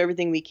want to do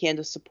everything we can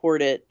to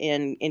support it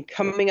in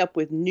coming up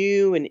with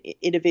new and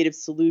innovative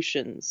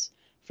solutions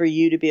for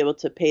you to be able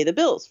to pay the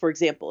bills, for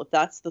example, if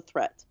that's the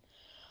threat.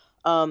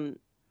 And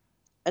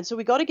so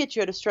we got to get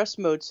you out of stress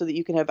mode so that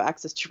you can have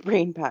access to your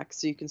brain pack,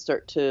 so you can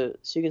start to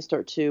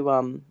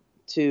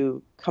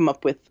come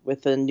up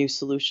with new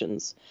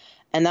solutions.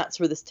 And that's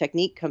where this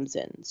technique comes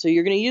in. So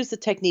you're going to use the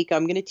technique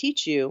I'm going to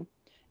teach you.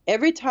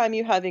 Every time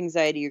you have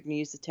anxiety, you're going to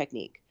use the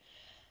technique.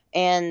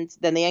 And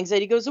then the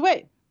anxiety goes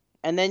away.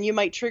 And then you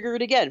might trigger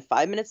it again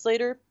 5 minutes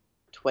later,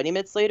 20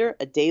 minutes later,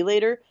 a day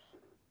later.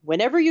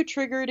 Whenever you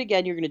trigger it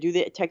again, you're going to do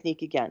the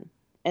technique again.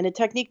 And the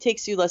technique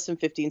takes you less than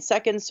 15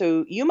 seconds.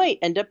 So you might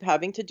end up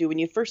having to do, when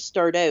you first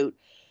start out,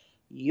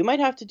 you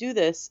might have to do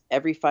this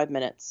every 5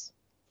 minutes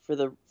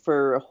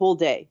for a whole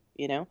day,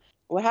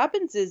 what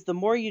happens is the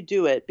more you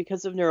do it,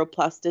 because of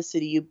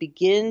neuroplasticity, you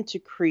begin to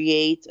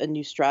create a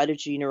new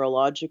strategy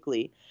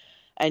neurologically.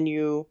 And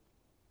you'll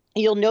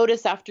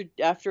notice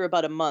after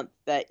about a month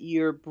that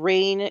your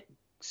brain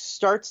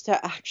starts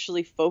to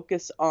actually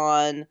focus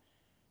on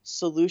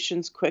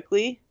solutions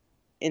quickly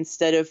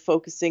instead of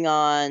focusing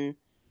on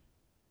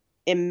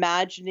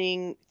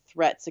imagining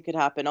threats that could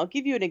happen. I'll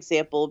give you an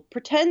example.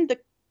 Pretend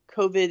that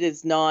COVID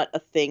is not a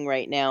thing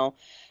right now,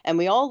 and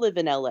we all live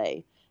in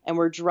LA, and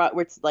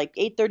it's like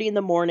 8:30 in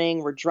the morning.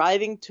 We're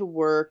driving to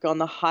work on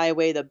the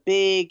highway, the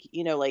big,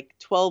 like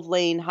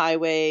 12-lane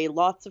highway,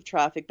 lots of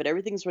traffic, but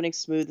everything's running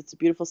smooth. It's a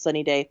beautiful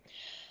sunny day.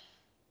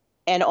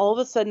 And all of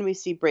a sudden we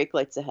see brake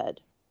lights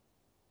ahead.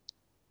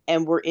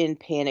 And we're in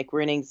panic,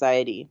 we're in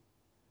anxiety.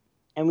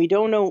 And we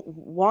don't know,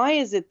 why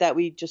is it that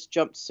we just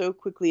jumped so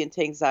quickly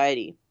into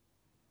anxiety?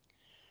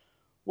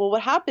 Well,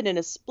 what happened in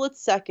a split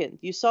second,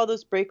 you saw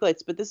those brake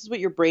lights, but this is what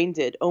your brain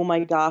did. Oh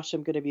my gosh,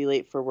 I'm going to be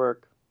late for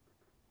work.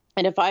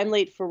 And if I'm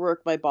late for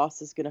work, my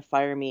boss is going to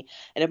fire me.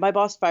 And if my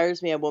boss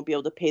fires me, I won't be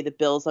able to pay the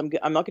bills. I'm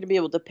not going to be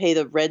able to pay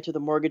the rent or the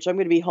mortgage. I'm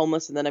going to be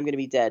homeless, and then I'm going to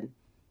be dead.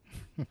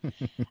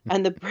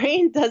 And the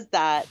brain does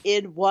that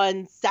in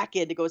 1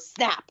 second. It goes,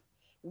 snap.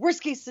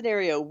 Worst case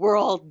scenario, we're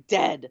all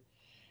dead.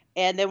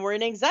 And then we're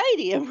in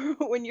anxiety. And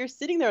when you're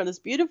sitting there on this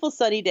beautiful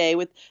sunny day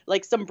with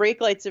like some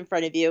brake lights in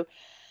front of you,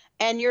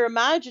 and you're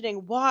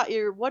wondering, why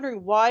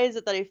is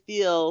it that I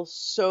feel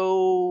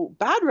so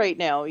bad right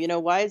now?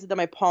 Why is it that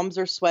my palms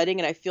are sweating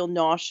and I feel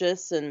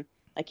nauseous and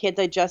I can't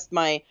digest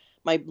my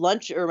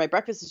lunch, or my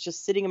breakfast is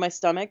just sitting in my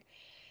stomach.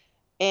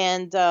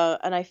 And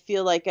I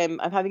feel like I'm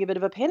having a bit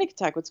of a panic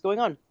attack. What's going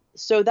on?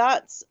 So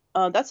that's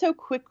how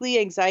quickly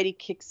anxiety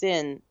kicks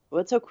in.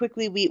 That's how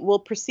quickly we will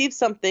perceive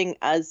something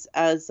as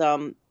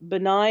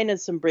benign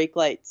as some brake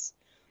lights.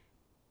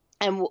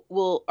 And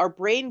our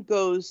brain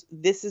goes,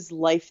 this is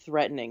life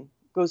threatening.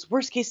 Goes,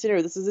 worst case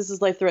scenario, this is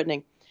life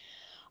threatening.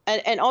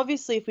 And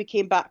obviously, if we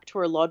came back to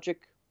our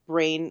logic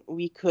brain,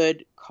 we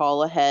could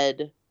call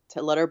ahead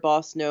to let our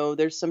boss know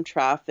there's some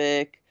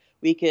traffic.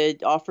 We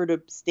could offer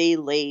to stay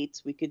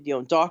late. We could,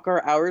 dock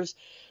our hours,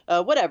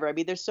 whatever. I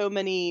mean, there's so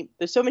many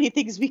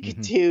things we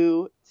could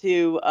do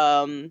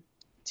to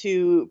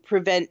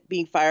prevent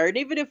being fired.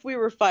 Even if we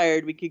were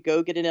fired, we could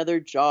go get another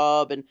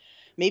job and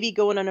maybe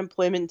go on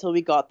unemployment until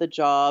we got the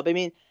job. I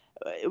mean,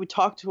 we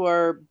talk to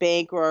our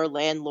bank or our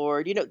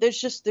landlord.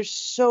 There's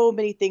so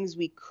many things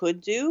we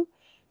could do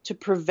to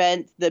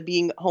prevent the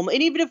being homeless.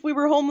 And even if we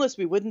were homeless,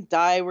 we wouldn't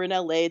die. We're in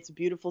LA. It's a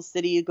beautiful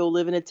city. You go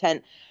live in a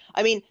tent.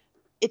 I mean,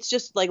 it's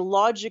just like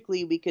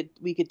logically we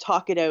could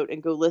talk it out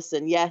and go,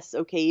 listen, yes,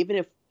 okay, even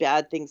if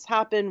bad things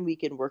happen, we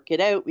can work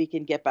it out. We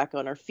can get back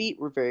on our feet.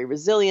 We're very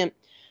resilient.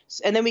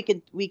 And then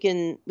we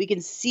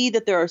can see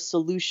that there are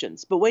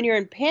solutions. But when you're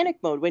in panic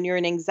mode, when you're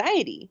in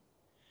anxiety,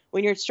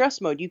 when you're in stress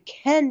mode, you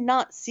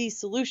cannot see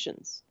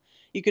solutions.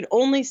 You can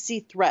only see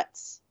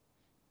threats.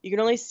 You can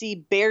only see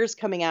bears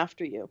coming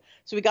after you.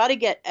 So we got to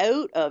get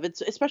out of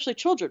it, especially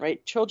children,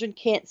 right? Children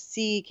can't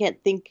see,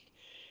 can't think,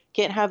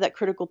 can't have that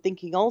critical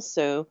thinking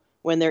also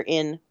when they're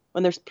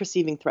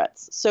perceiving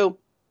threats. So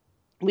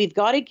we've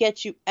got to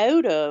get you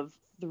out of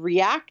the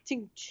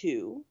reacting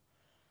to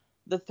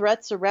the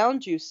threats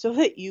around you so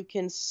that you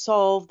can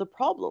solve the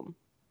problem.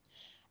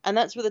 And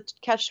that's where the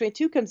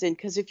catch-22 comes in,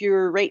 because if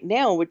you're right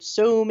now, which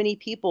so many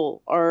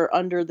people are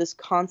under this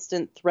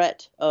constant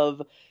threat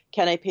of,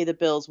 can I pay the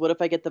bills? What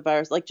if I get the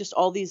virus? Like just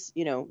all these,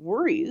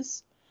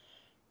 worries,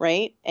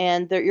 right?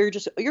 And you're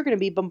going to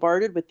be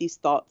bombarded with these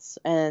thoughts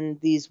and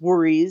these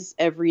worries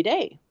every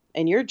day.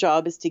 And your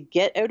job is to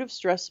get out of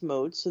stress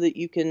mode so that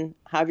you can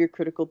have your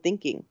critical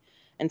thinking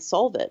and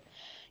solve it.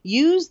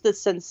 Use the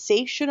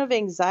sensation of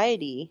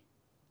anxiety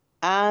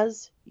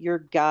as your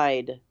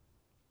guide.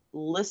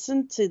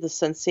 Listen to the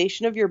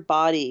sensation of your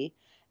body.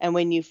 And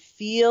when you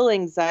feel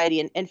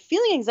anxiety, and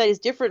feeling anxiety is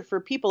different for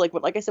people.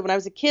 Like I said, when I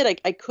was a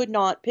kid, I could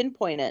not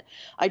pinpoint it.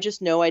 I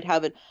just know I'd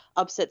have an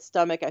upset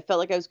stomach. I felt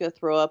like I was going to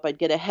throw up. I'd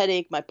get a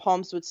headache. My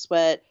palms would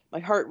sweat. My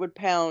heart would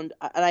pound.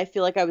 And I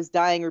feel like I was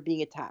dying or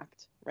being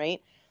attacked,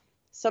 right?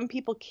 Some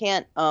people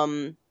can't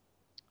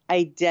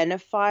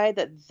identify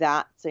that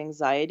that's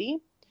anxiety.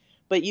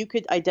 But you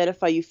could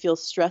identify, you feel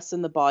stress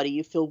in the body,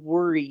 you feel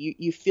worry,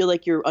 you feel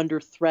like you're under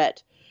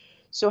threat.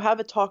 So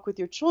have a talk with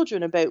your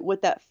children about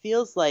what that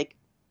feels like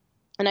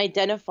and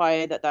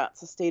identify that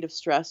that's a state of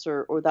stress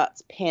or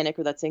that's panic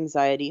or that's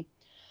anxiety.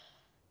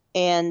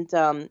 And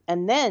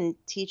then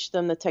teach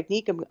them the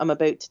technique I'm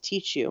about to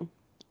teach you.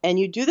 And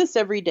you do this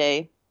every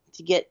day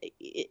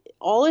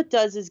all it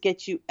does is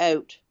get you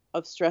out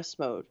of stress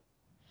mode.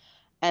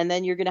 And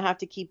then you're going to have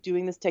to keep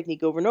doing this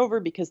technique over and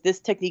over, because this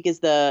technique is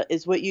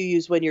what you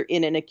use when you're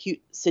in an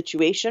acute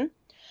situation.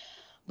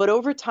 But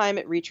over time,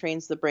 it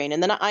retrains the brain.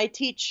 And then I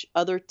teach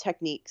other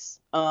techniques.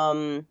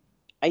 I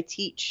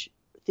teach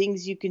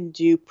things you can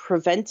do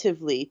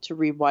preventively to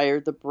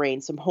rewire the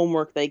brain. Some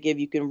homework that I give,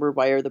 you can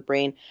rewire the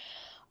brain.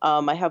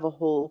 I have a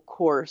whole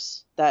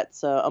course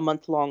that's a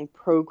month-long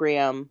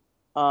program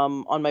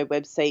on my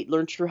website,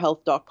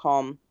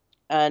 learntruehealth.com.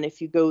 And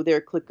if you go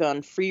there, click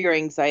on Free Your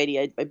Anxiety.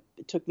 It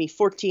took me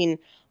 14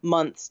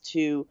 months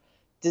to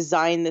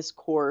design this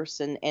course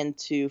and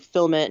to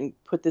film it and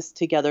put this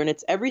together. And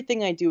it's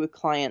everything I do with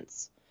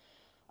clients.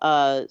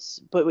 But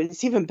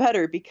it's even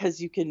better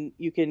because you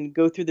can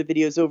go through the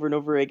videos over and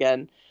over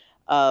again.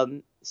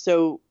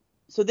 So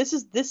this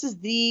is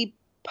the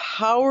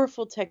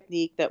powerful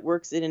technique that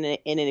works in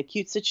an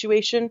acute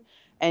situation,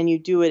 and you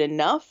do it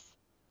enough,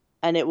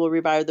 and it will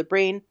rewire the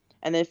brain.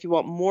 And then if you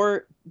want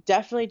more,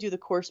 definitely do the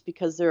course,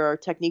 because there are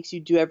techniques you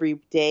do every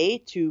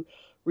day to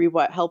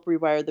help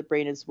rewire the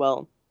brain as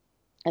well.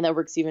 And that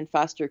works even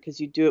faster because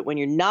you do it when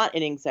you're not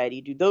in anxiety.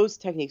 You do those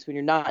techniques when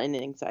you're not in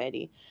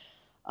anxiety.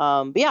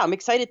 But yeah, I'm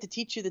excited to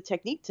teach you the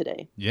technique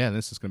today. Yeah,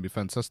 this is going to be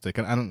fantastic.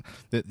 And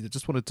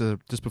just wanted to,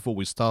 just before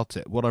we start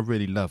it, what I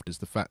really loved is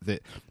the fact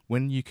that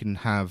when you can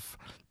have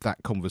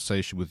that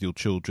conversation with your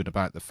children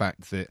about the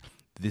fact that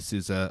this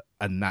is a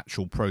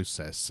natural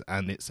process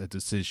and it's a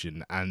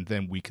decision, and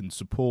then we can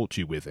support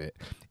you with it,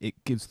 it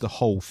gives the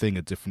whole thing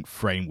a different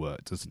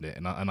framework, doesn't it?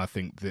 And I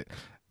think that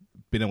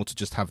being able to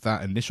just have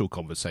that initial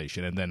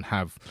conversation and then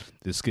have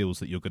the skills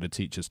that you're going to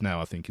teach us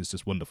now, I think is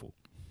just wonderful.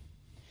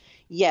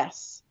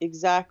 Yes,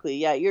 exactly.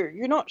 Yeah,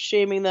 you're not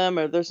shaming them,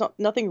 or there's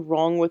nothing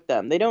wrong with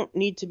them. They don't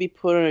need to be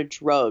put on a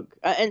drug.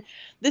 And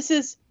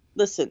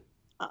listen,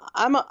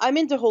 I'm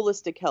into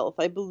holistic health.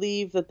 I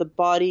believe that the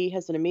body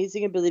has an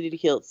amazing ability to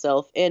heal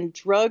itself, and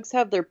drugs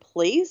have their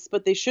place,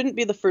 but they shouldn't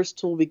be the first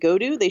tool we go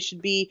to. They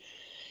should be,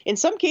 in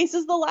some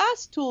cases, the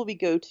last tool we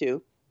go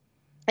to.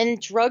 And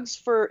drugs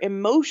for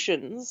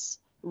emotions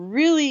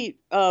really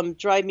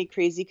drive me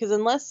crazy, because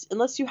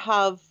unless you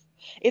have,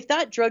 if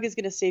that drug is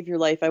going to save your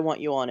life, I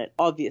want you on it,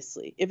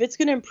 obviously. If it's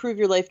going to improve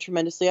your life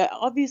tremendously,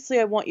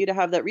 I want you to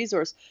have that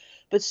resource.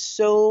 But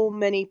so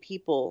many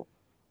people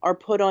are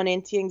put on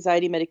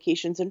anti-anxiety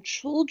medications, and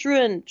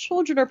children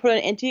are put on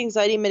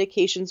anti-anxiety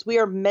medications. We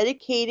are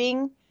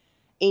medicating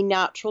a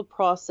natural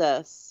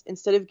process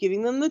instead of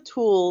giving them the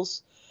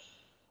tools.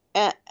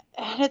 And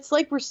it's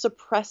like we're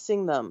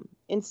suppressing them.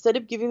 Instead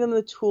of giving them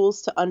the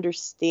tools to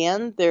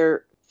understand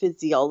their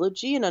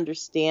physiology and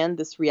understand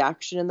this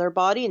reaction in their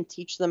body and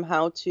teach them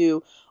how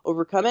to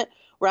overcome it,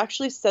 we're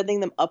actually setting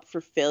them up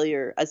for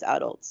failure as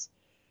adults.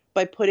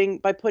 By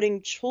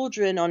putting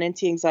children on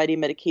anti-anxiety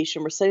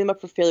medication, we're setting them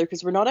up for failure,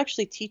 because we're not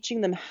actually teaching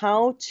them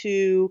how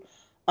to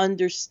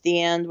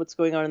understand what's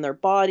going on in their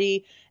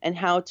body and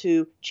how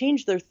to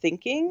change their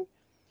thinking.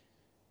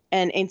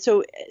 And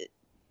so,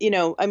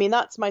 I mean,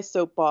 that's my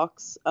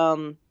soapbox.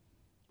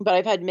 But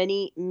I've had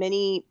many,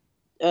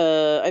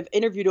 I've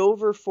interviewed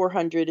over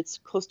 400, it's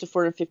close to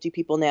 450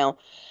 people now,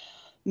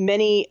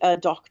 many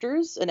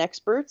doctors and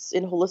experts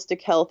in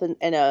holistic health,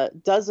 and a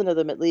dozen of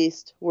them at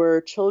least were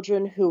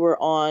children who were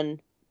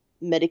on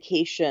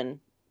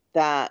medication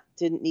that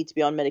didn't need to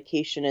be on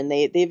medication, and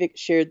they've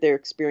shared their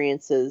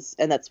experiences,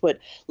 and that's what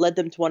led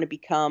them to want to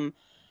become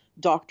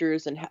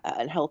doctors and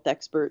health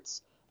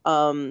experts,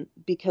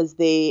 because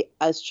they,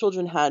 as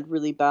children, had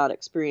really bad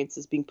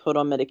experiences being put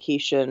on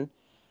medication.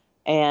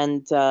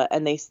 And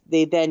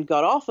they then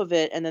got off of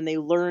it, and then they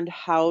learned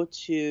how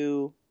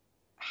to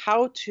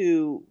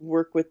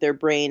work with their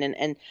brain,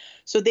 and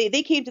so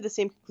they came to the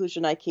same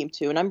conclusion I came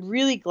to. And I'm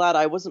really glad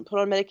I wasn't put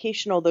on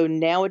medication, although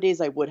nowadays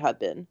I would have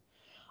been.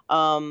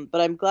 But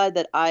I'm glad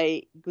that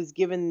I was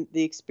given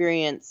the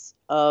experience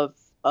of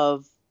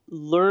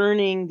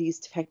learning these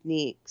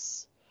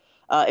techniques.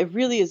 It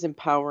really is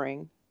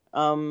empowering.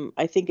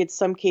 I think in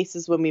some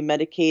cases when we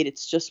medicate,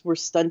 it's just we're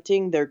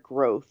stunting their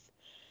growth,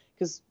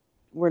 because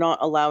we're not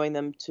allowing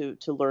them to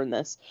learn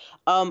this.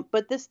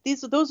 But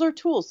those are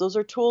tools. Those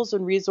are tools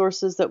and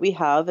resources that we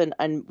have,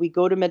 and we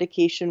go to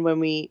medication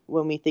when we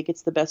think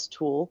it's the best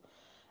tool.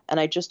 And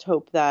I just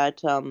hope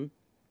that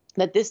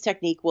that this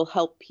technique will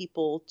help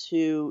people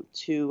to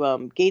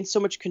gain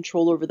so much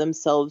control over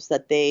themselves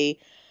that they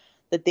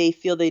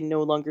feel they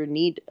no longer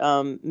need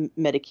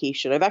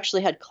medication. I've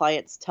actually had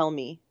clients tell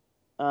me,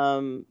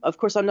 of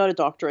course, I'm not a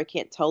doctor. I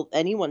can't tell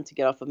anyone to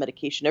get off of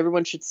medication.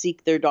 Everyone should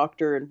seek their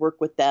doctor and work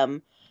with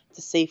them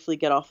to safely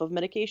get off of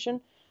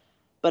medication.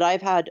 But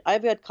I've had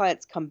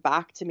clients come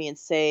back to me and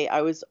say,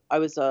 I was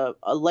a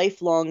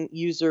lifelong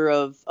user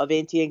of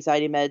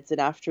anti-anxiety meds,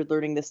 and after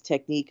learning this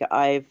technique,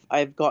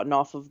 I've gotten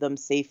off of them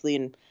safely,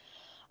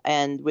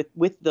 and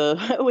with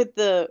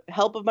the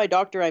help of my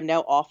doctor, I'm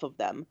now off of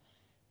them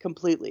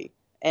completely.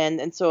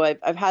 And so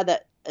I've had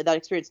that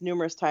experience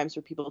numerous times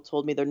where people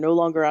told me they're no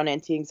longer on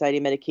anti-anxiety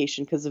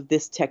medication because of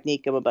this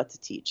technique I'm about to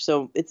teach.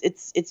 So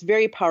it's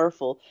very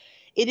powerful.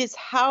 It's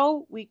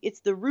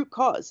the root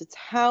cause. It's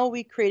how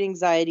we create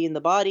anxiety in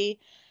the body,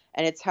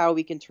 and it's how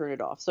we can turn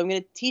it off. So I'm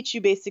going to teach you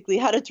basically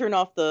how to turn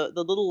off the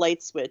little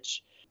light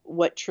switch,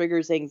 what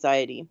triggers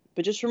anxiety.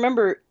 But just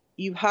remember,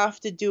 you have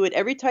to do it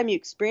every time you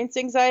experience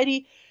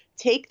anxiety.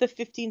 Take the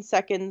 15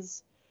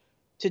 seconds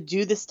to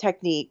do this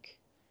technique.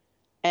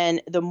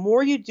 And the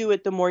more you do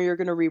it, the more you're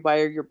going to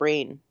rewire your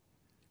brain.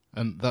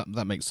 And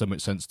that makes so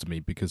much sense to me,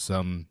 because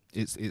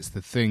it's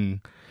the thing.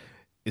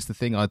 it's the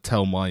thing I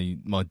tell my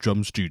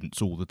drum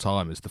students all the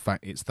time. Is the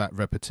fact it's that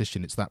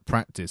repetition, it's that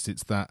practice,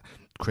 it's that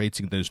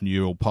creating those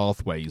neural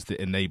pathways that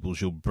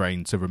enables your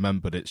brain to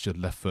remember that it's your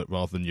left foot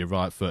rather than your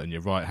right foot and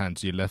your right hand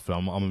to your left foot.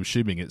 I'm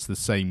assuming it's the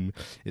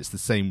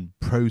same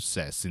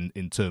process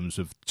in terms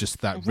of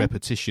just that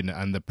repetition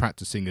and the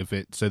practicing of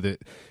it, so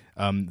that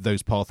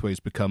those pathways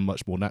become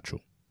much more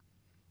natural.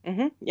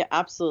 Yeah,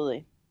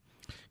 absolutely.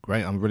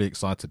 Great. I'm really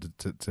excited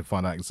to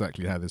find out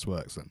exactly how this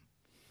works then.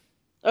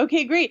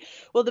 Okay, great.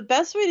 Well, the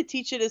best way to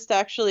teach it is to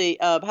actually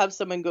have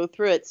someone go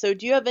through it. So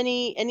do you have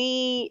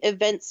any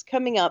events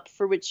coming up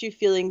for which you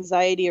feel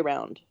anxiety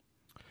around?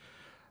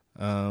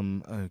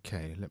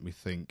 Okay, let me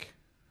think.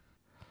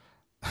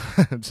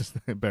 Just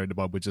bearing in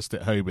mind we're just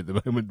at home at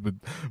the moment with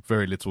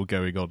very little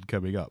going on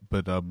coming up.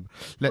 But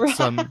let's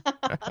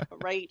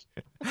Right.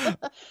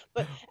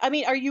 But I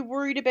mean, are you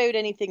worried about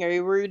anything? Are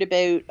you worried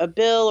about a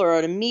bill or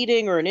a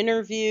meeting or an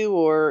interview,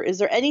 or is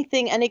there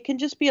anything? And it can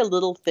just be a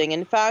little thing.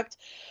 In fact,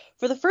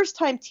 for the first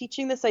time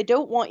teaching this, I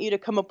don't want you to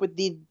come up with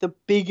the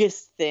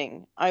biggest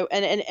thing.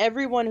 And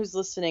everyone who's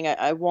listening,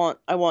 I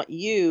want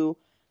you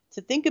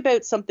to think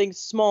about something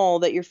small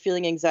that you're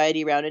feeling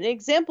anxiety around. An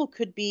example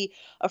could be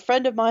a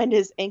friend of mine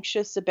is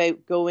anxious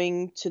about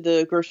going to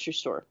the grocery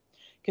store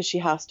because she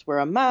has to wear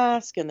a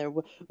mask, and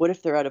what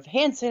if they're out of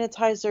hand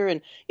sanitizer?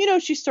 And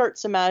she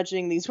starts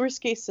imagining these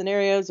worst case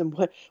scenarios, and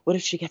what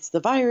if she gets the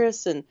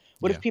virus, and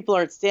what if people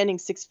aren't standing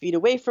 6 feet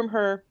away from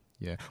her?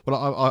 Yeah,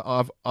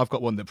 well, I've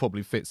got one that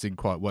probably fits in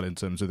quite well in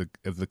terms of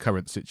the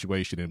current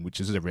situation, in which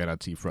is a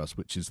reality for us,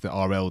 which is that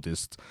our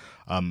eldest,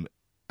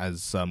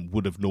 as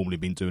would have normally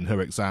been doing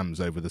her exams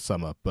over the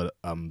summer, but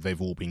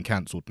they've all been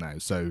cancelled now.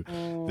 So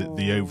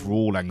the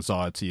overall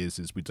anxiety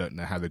is we don't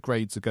know how the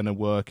grades are going to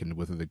work, and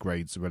whether the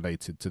grades are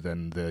related to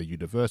then the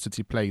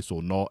university place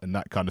or not, and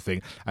that kind of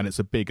thing. And it's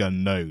a big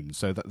unknown.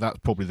 So there's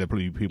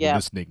probably people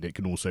listening that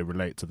can also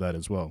relate to that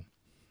as well.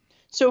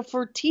 So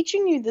for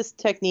teaching you this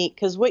technique,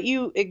 because what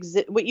you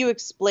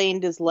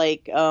explained is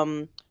like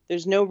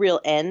there's no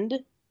real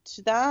end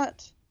to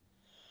that.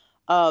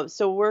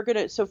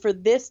 So for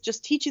this,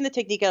 just teaching the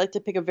technique, I like to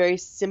pick a very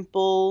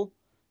simple,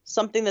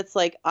 something that's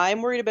like,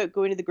 I'm worried about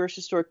going to the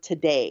grocery store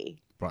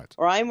today. Right.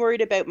 Or I'm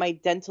worried about my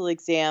dental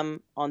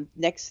exam on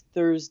next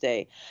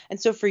Thursday. And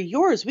so for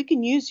yours, we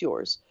can use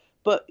yours.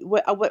 But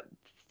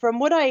from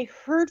what I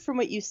heard from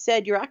what you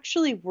said, you're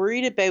actually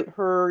worried about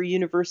her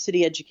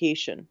university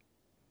education.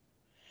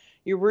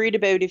 You're worried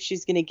about if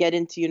she's going to get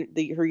into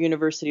her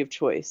university of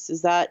choice.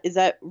 Is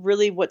that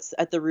really what's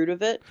at the root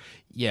of it?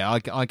 Yeah,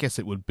 I guess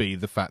it would be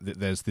the fact that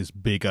there's this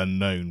big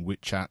unknown, there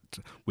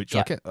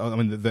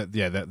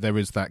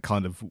is that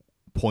kind of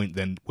point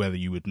then whether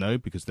you would know,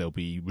 because there'll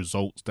be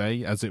results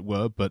day, as it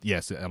were. But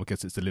yes, I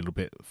guess it's a little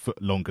bit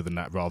longer than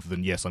that, rather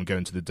than, yes, I'm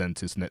going to the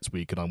dentist next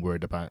week and I'm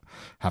worried about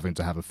having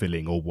to have a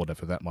filling or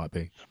whatever that might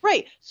be.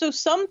 Right. So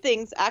some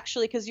things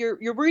actually, because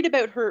you're worried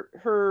about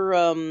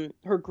her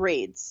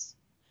grades.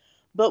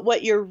 But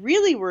what you're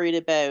really worried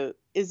about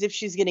is if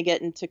she's going to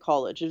get into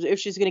college, if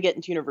she's going to get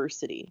into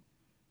university.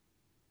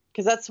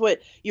 Because that's what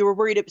you were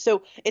worried about.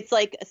 So it's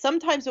like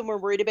sometimes when we're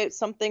worried about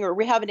something or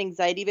we have an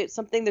anxiety about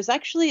something, there's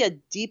actually a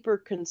deeper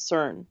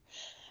concern.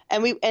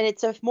 And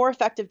it's more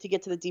effective to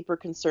get to the deeper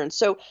concern.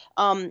 So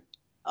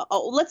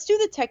let's do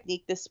the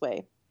technique this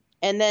way.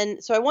 And then,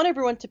 so I want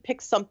everyone to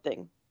pick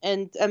something.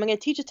 And I'm going to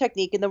teach a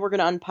technique, and then we're going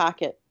to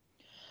unpack it.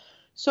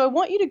 So I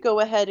want you to go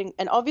ahead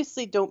and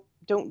obviously don't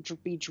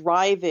be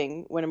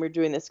driving when we're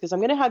doing this, because I'm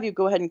going to have you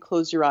go ahead and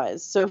close your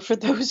eyes. So for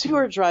those who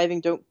are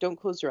driving, don't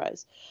close your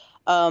eyes,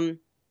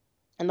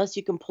 unless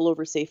you can pull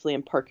over safely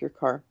and park your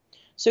car.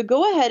 So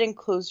go ahead and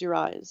close your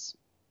eyes.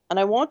 And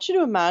I want you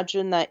to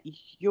imagine that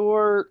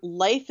your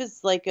life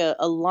is like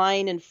a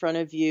line in front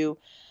of you,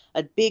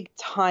 a big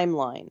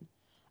timeline.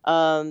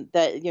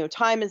 That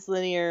time is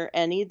linear,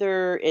 and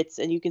either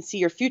and you can see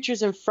your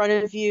future's in front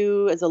of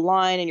you as a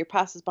line and your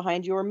past is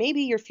behind you, or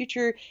maybe your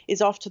future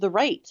is off to the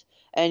right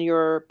and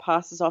your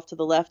past is off to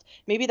the left.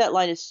 Maybe that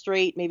line is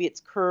straight, maybe it's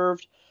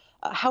curved.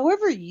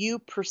 However you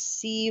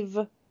perceive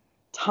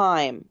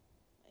time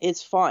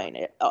is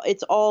fine.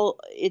 It's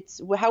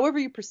however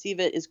you perceive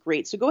it is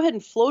great. So go ahead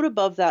and float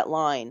above that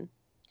line.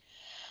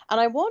 And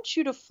I want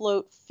you to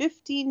float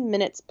 15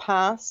 minutes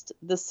past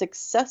the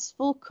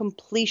successful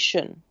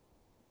completion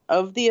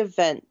of the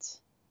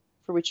event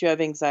for which you have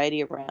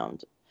anxiety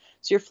around.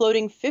 So you're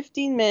floating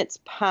 15 minutes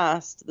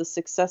past the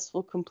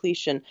successful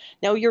completion.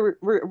 Now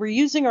we're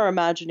using our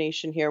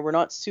imagination here. We're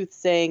not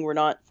soothsaying. We're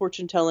not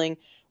fortune telling.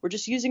 We're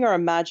just using our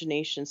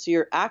imagination. So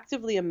you're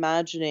actively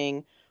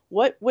imagining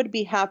what would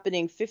be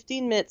happening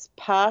 15 minutes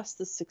past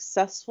the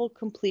successful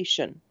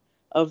completion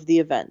of the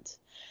event.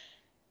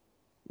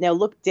 Now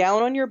look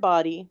down on your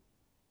body.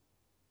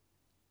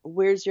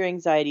 Where's your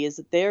anxiety? Is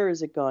it there or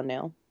is it gone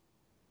now?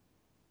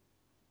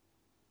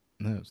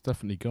 No, it's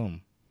definitely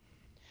gone.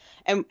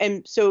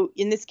 And so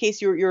in this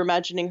case, you're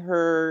imagining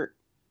her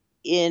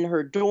in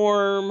her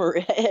dorm or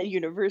at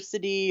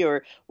university,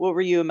 or what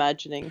were you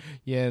imagining?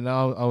 Yeah,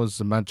 no, I was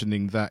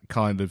imagining that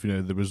kind of,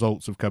 the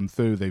results have come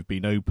through, they've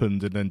been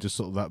opened, and then just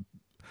sort of that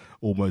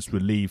almost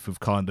relief of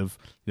kind of,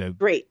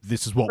 Great.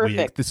 this is what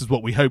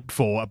Perfect. we hoped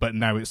for, but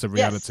now it's a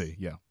reality.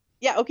 Yes.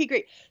 Yeah. Okay,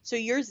 great. So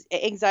yours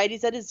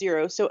anxiety's at a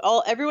 0. So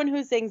everyone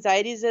whose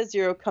anxiety is at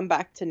 0, come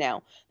back to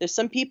now. There's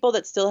some people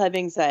that still have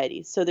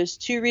anxiety. So there's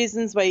 2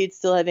 reasons why you'd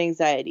still have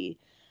anxiety.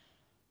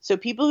 So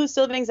people who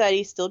still have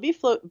anxiety, still be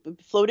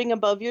floating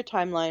above your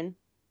timeline.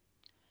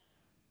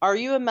 Are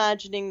you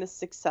imagining the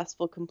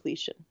successful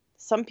completion?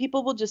 Some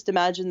people will just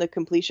imagine the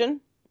completion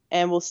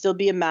and will still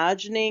be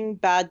imagining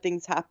bad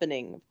things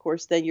happening. Of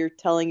course, then you're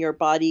telling your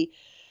body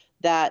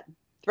that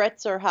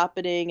threats are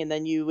happening, and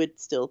then you would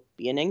still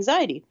be in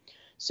anxiety.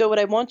 So what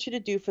I want you to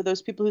do for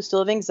those people who still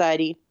have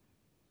anxiety,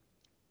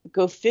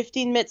 go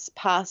 15 minutes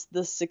past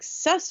the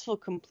successful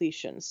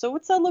completion. So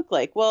what's that look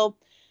like? Well,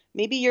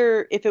 maybe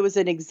if it was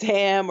an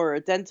exam or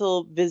a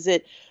dental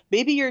visit,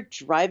 maybe you're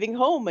driving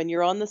home and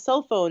you're on the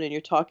cell phone and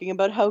you're talking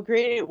about how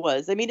great it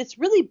was. I mean, it's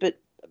really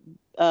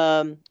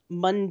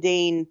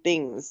mundane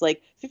things.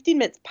 Like 15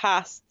 minutes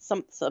past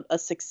a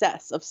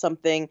success of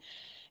something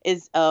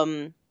is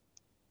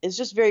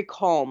just very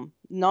calm.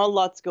 Not a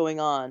lot's going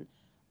on,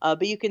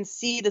 but you can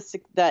see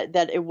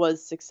that it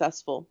was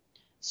successful.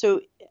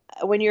 So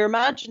when you're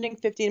imagining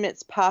 15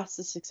 minutes past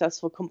the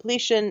successful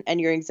completion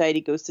and your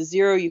anxiety goes to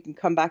 0, you can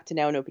come back to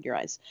now and open your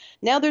eyes.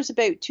 Now there's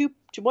about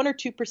 1 or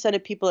 2%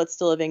 of people that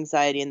still have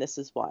anxiety, and this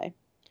is why.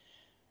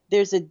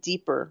 There's a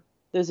deeper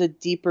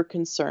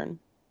concern.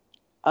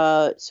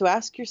 So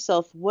ask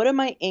yourself, what am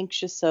I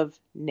anxious of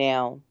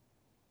now?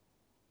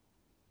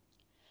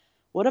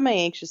 What am I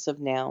anxious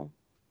of now?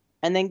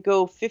 And then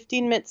go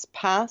 15 minutes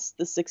past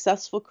the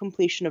successful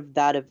completion of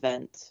that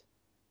event.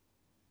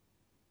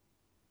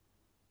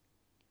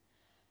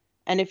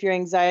 And if your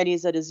anxiety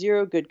is at a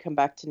 0, good, come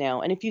back to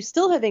now. And if you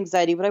still have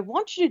anxiety, what I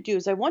want you to do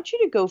is I want you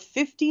to go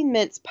 15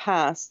 minutes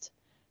past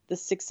the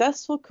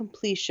successful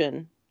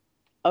completion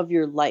of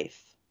your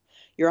life.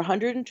 You're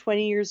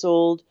 120 years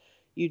old.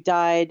 You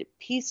died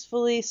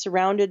peacefully,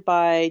 surrounded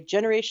by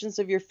generations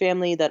of your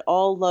family that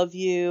all love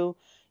you.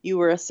 You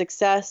were a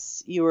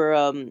success. You were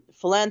a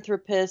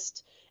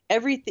philanthropist.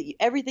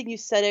 Everything you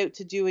set out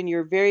to do in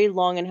your very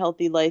long and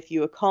healthy life,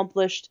 you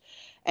accomplished.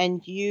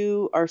 And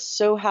you are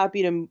so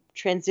happy to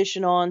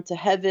transition on to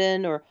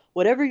heaven or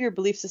whatever your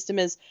belief system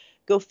is.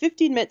 Go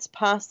 15 minutes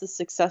past the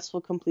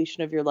successful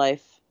completion of your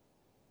life.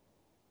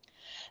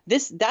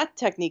 That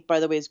technique, by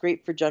the way, is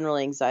great for general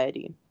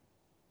anxiety.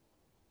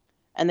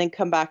 And then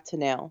come back to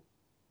now.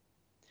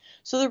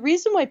 So the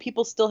reason why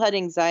people still had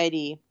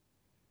anxiety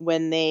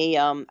when they,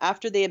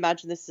 after they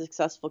imagined the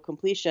successful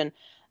completion,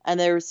 and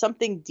there was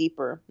something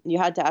deeper, you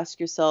had to ask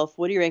yourself,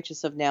 what are you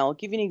anxious of now? I'll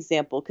give you an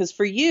example. Because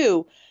for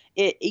you,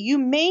 you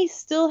may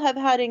still have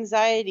had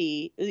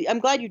anxiety. I'm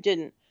glad you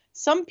didn't.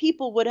 Some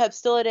people would have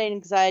still had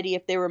anxiety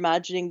if they were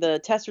imagining the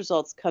test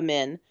results come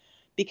in,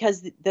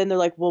 because then they're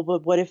like, well,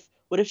 but what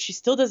if she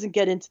still doesn't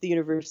get into the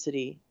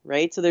university,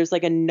 right? So there's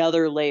like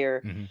another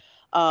layer. Mm-hmm.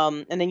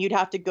 And then you'd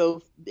have to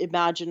go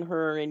imagine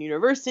her in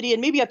university,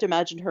 and maybe you have to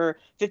imagine her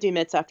 15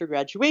 minutes after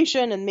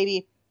graduation, and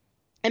maybe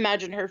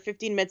imagine her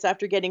 15 minutes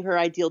after getting her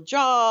ideal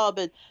job.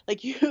 And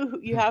like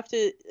you have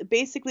to,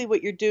 basically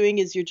what you're doing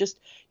is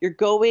you're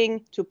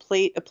going to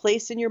a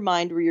place in your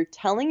mind where you're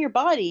telling your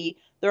body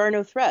there are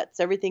no threats,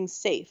 everything's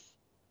safe.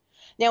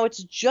 Now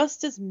it's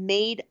just as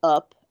made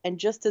up and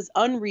just as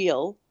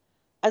unreal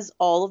as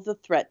all of the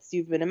threats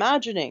you've been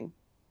imagining.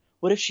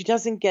 What if she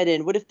doesn't get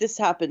in? What if this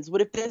happens?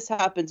 What if this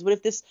happens? What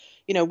if this,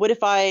 what if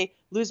I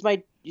lose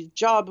my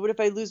job? What if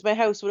I lose my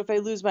house? What if I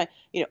lose my,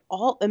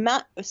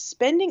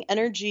 spending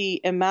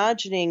energy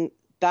imagining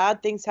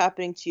bad things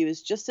happening to you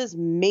is just as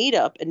made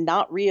up and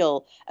not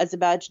real as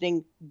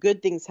imagining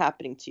good things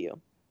happening to you.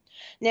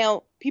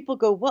 Now, people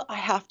go, well, I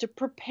have to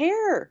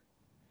prepare.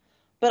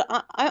 But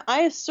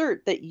I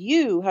assert that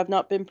you have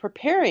not been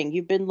preparing.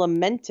 You've been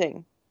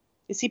lamenting.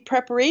 You see,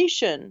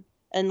 preparation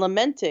and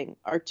lamenting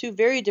are 2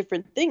 very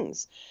different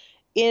things.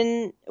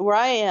 In where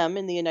I am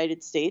in the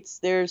United States,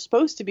 there's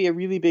supposed to be a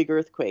really big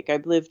earthquake. I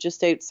live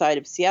just outside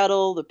of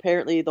Seattle.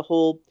 Apparently the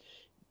whole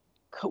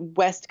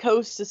West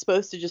Coast is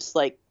supposed to just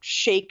like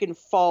shake and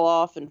fall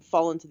off and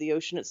fall into the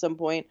ocean at some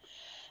point.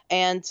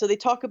 And so they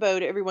talk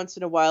about every once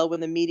in a while, when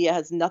the media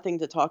has nothing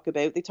to talk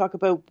about, they talk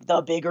about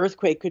the big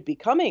earthquake could be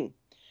coming.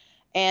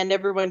 And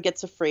everyone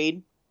gets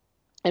afraid,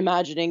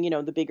 imagining,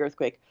 the big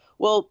earthquake.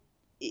 Well,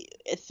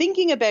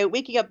 thinking about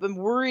waking up and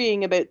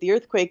worrying about the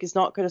earthquake is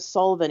not going to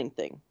solve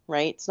anything,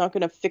 right? It's not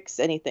going to fix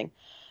anything.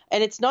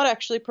 And it's not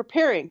actually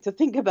preparing to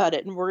think about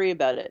it and worry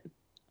about it.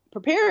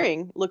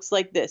 Preparing looks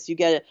like this. You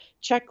get a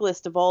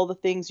checklist of all the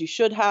things you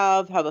should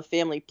have a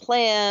family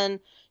plan.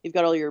 You've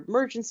got all your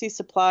emergency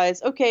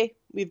supplies. Okay,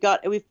 we've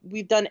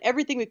done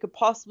everything we could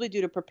possibly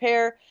do to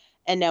prepare,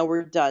 and now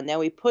we're done. Now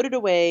we put it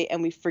away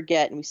and we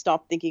forget and we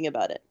stop thinking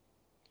about it.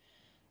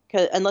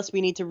 Unless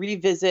we need to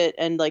revisit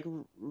and like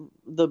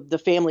the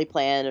family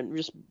plan and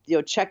just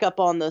check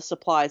up on the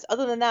supplies.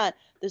 Other than that,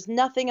 there's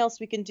nothing else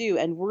we can do,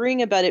 and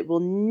worrying about it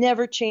will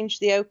never change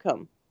the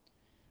outcome.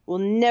 Will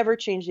never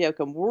change the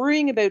outcome.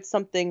 Worrying about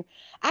something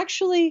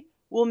actually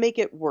will make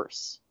it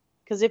worse,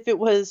 Because if it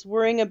was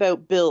worrying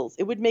about bills,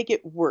 it would make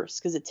it worse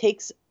because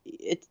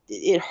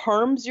it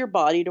harms your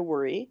body to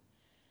worry.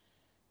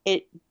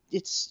 It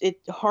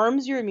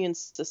harms your immune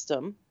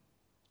system.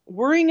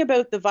 Worrying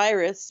about the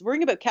virus,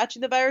 worrying about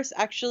catching the virus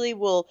actually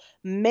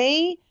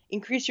may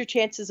increase your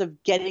chances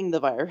of getting the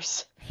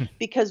virus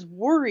because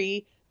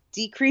worry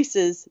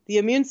decreases the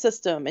immune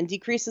system and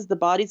decreases the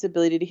body's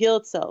ability to heal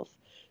itself.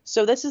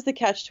 So this is the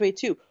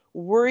catch-22.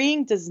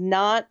 Worrying does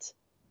not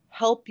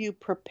help you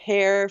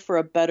prepare for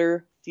a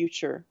better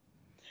future.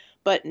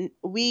 But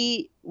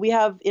we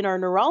have in our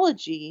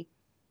neurology,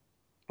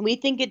 we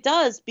think it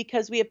does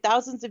because we have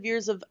thousands of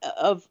years of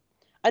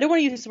I don't want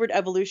to use the word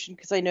evolution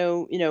because I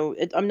know,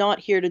 I'm not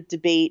here to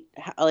debate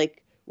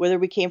like whether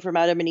we came from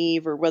Adam and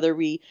Eve or whether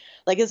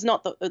it's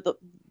not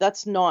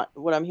that's not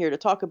what I'm here to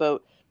talk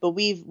about. But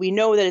we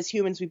know that as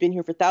humans, we've been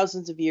here for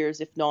thousands of years,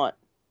 if not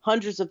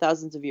hundreds of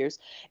thousands of years.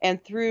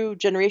 And through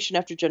generation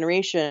after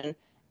generation,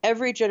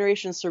 every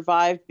generation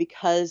survived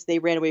because they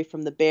ran away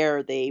from the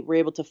bear. They were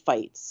able to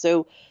fight.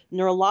 So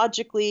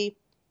neurologically,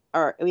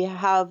 we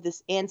have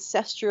this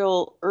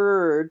ancestral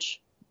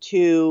urge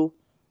to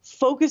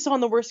focus on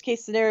the worst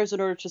case scenarios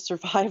in order to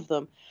survive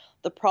them.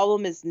 The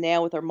problem is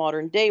now with our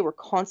modern day, we're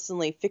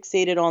constantly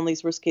fixated on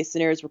these worst case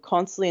scenarios. We're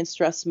constantly in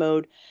stress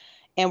mode,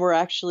 and we're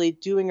actually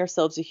doing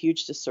ourselves a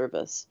huge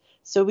disservice.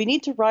 So we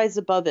need to rise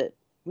above it.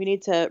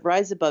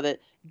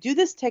 Do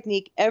this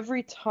technique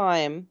every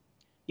time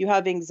you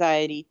have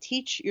anxiety.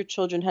 Teach your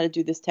children how to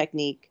do this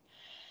technique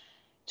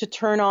to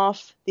turn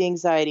off the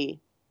anxiety.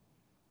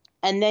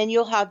 And then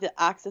you'll have the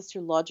access to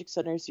your logic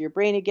centers of your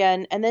brain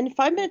again. And then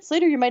 5 minutes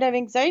later, you might have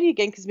anxiety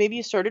again because maybe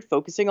you started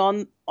focusing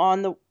on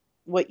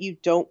what you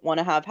don't want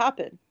to have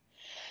happen.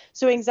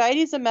 So anxiety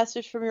is a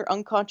message from your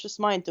unconscious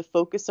mind to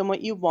focus on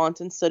what you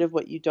want instead of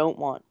what you don't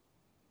want.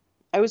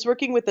 I was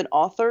working with an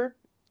author,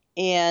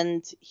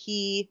 and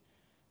he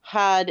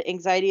had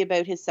anxiety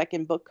about his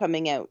second book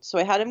coming out. So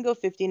I had him go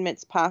 15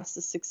 minutes past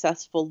the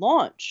successful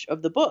launch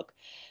of the book.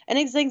 And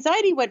his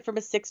anxiety went from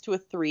a 6 to a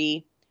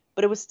 3,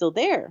 but it was still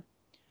there.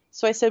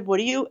 So I said, what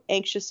are you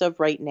anxious of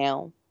right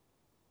now?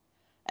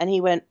 And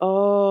he went,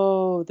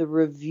 oh, the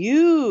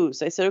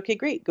reviews. I said, okay,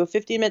 great. Go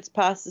 15 minutes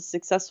past the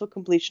successful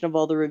completion of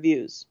all the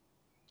reviews.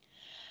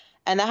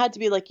 And that had to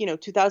be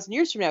 2,000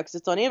 years from now because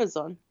it's on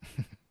Amazon.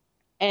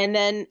 and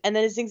then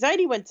his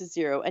anxiety went to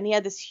 0, and he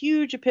had this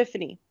huge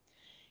epiphany.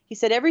 He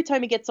said every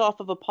time he gets off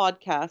of a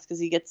podcast, because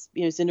he gets,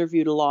 he's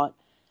interviewed a lot,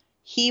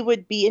 he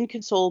would be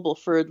inconsolable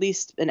for at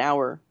least an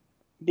hour.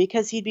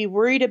 Because he'd be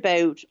worried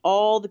about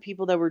all the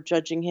people that were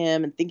judging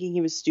him and thinking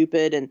he was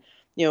stupid. And,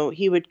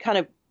 he would kind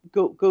of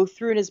go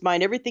through in his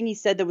mind everything he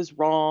said that was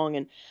wrong.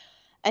 And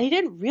he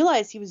didn't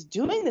realize he was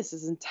doing this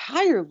his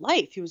entire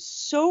life. He was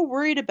so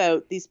worried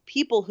about these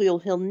people who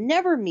he'll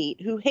never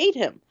meet, who hate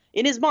him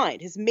in his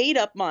mind, his made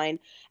up mind.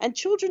 And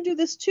children do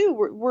this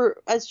too.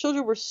 As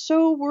children, we're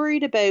so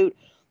worried about,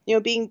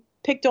 being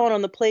picked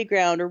on the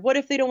playground, or what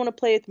if they don't want to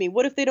play with me?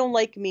 What if they don't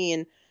like me?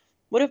 And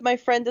what if my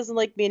friend doesn't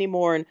like me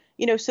anymore? And,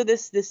 so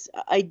this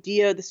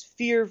idea, this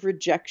fear of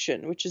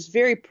rejection, which is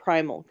very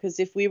primal, because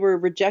if we were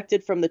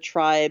rejected from the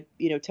tribe,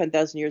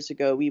 10,000 years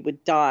ago, we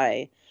would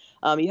die.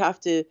 You have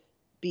to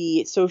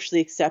be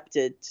socially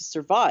accepted to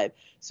survive.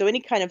 So any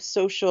kind of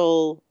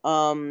social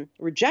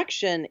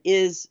rejection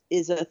is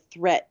a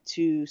threat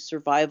to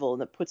survival,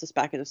 and that puts us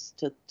back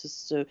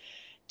into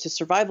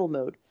survival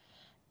mode.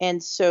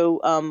 And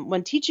so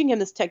when teaching him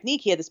this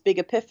technique, he had this big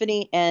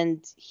epiphany,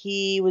 and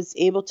he was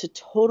able to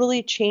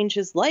totally change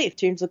his life,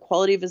 change the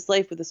quality of his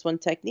life with this one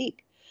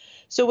technique.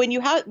 So when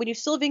you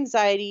still have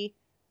anxiety,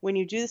 when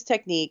you do this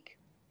technique,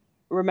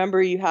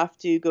 remember you have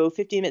to go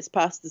 15 minutes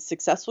past the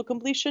successful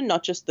completion,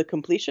 not just the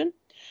completion.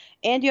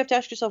 And you have to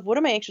ask yourself, what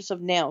am I anxious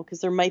of now? Because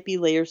there might be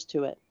layers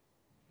to it.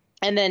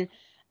 And then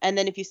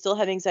if you still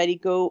have anxiety,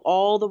 go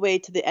all the way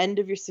to the end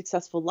of your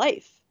successful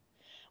life.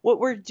 What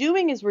we're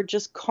doing is we're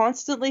just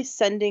constantly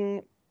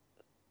sending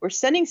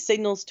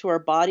signals to our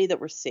body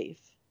that we're safe.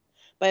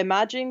 By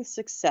imagining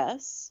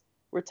success,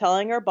 we're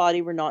telling our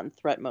body we're not in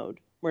threat mode.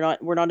 We're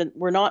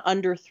not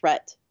under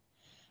threat.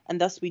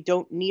 And thus we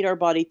don't need our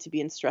body to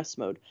be in stress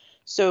mode.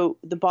 So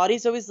the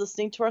body's always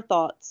listening to our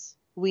thoughts.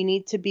 We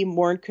need to be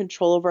more in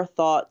control of our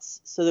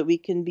thoughts so that we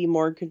can be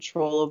more in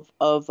control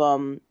of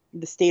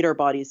the state our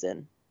body's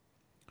in.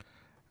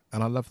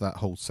 And I love that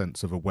whole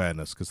sense of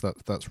awareness, because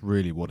that's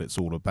really what it's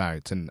all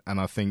about. And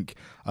I think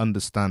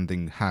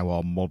understanding how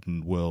our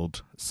modern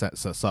world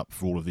sets us up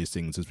for all of these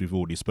things, as we've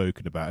already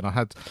spoken about.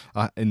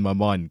 And in my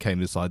mind came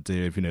this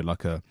idea of,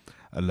 like a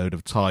load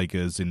of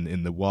tigers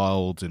in the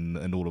wild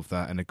and all of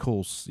that. And of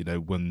course,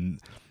 when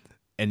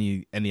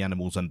any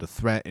animal's under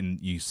threat and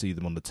you see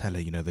them on the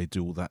telly, they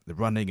do all that, the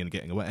running and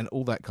getting away and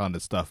all that kind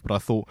of stuff. But I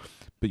thought,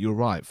 but you're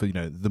right, for,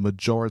 the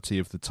majority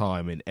of the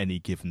time in any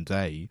given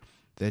day,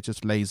 they're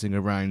just lazing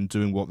around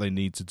doing what they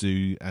need to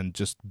do and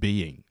just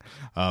being.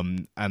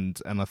 And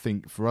I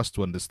think for us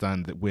to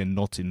understand that we're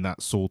not in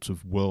that sort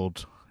of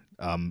world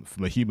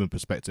from a human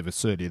perspective,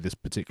 certainly at this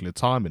particular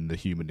time in the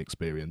human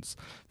experience,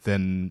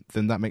 then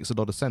that makes a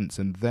lot of sense.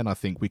 And then I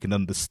think we can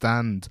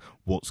understand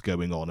what's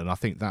going on. And I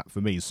think that,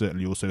 for me,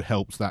 certainly also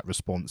helps that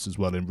response as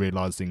well, in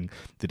realising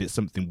that it's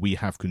something we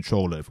have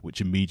control over,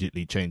 which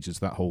immediately changes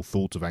that whole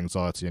thought of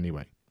anxiety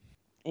anyway.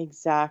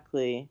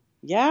 Exactly.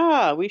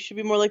 Yeah, we should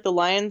be more like the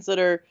lions that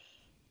are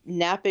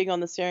napping on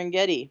the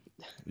Serengeti.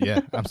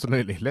 Yeah,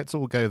 absolutely. Let's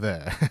all go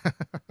there.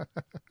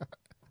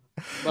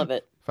 Love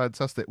it.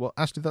 Fantastic. Well,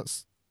 Ashley,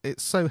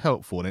 it's so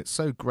helpful, and it's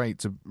so great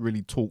to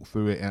really talk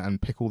through it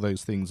and pick all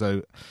those things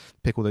out.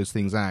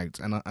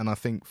 And I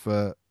think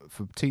for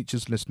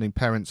teachers listening,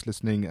 parents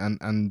listening,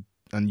 and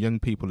young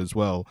people as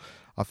well,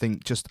 I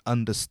think just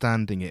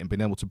understanding it and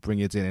being able to bring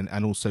it in,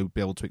 and also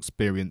be able to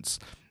experience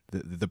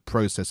the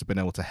process of being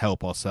able to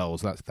help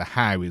ourselves. That's the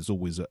how is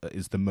always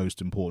is the most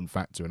important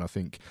factor, and I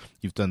think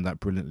you've done that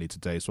brilliantly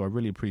today. So I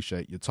really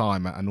appreciate your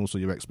time and also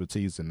your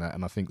expertise in that.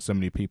 And I think so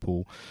many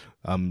people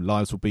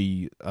lives will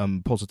be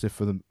positive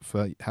for them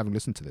for having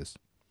listened to this.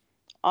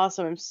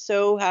 Awesome. I'm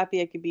so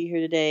happy I could be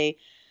here today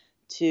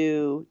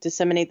to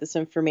disseminate this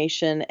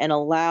information and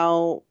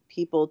allow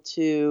people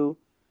to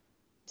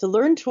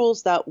learn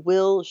tools that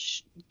will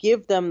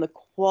give them the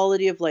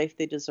quality of life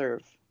they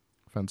deserve.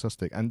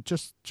 Fantastic. And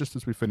just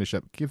as we finish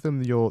up, give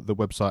them the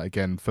website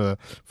again for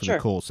Sure.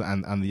 the course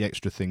and the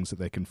extra things that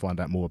they can find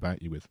out more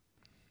about you with.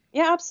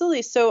 Yeah,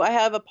 absolutely. So I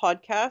have a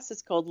podcast.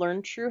 It's called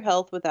Learn True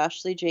Health with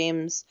Ashley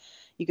James.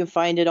 You can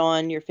find it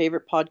on your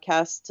favorite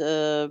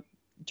podcast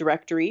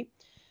directory.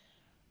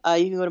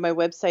 You can go to my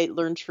website,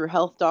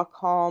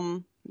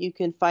 learntruehealth.com. You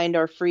can find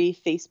our free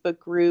Facebook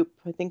group.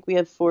 I think we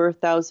have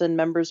 4,000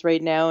 members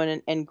right now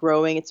and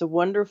growing. It's a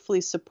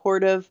wonderfully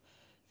supportive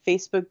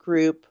Facebook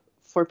group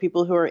for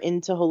people who are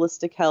into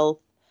holistic health.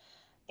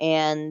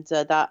 And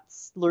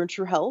that's Learn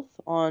True Health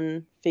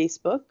on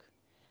Facebook.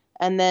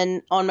 And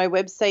then on my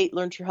website,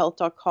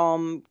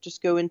 learntruehealth.com,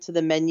 just go into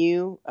the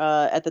menu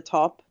at the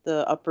top,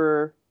 the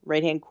upper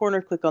right-hand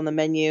corner, click on the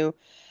menu,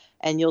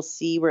 and you'll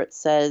see where it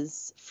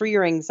says Free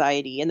Your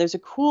Anxiety. And there's a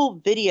cool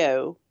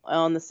video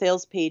on the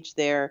sales page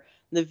there.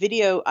 The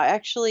video,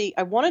 I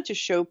wanted to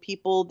show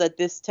people that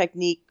this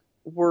technique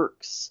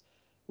works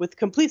with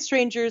complete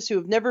strangers who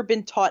have never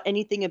been taught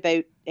anything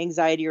about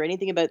anxiety or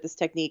anything about this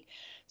technique.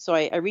 So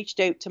I reached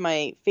out to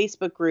my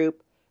Facebook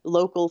group,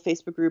 local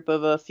Facebook group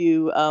of a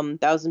few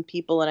thousand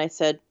people, and I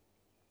said,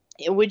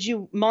 would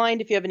you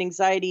mind, if you have an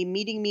anxiety,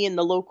 meeting me in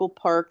the local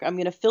park? I'm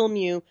going to film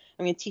you.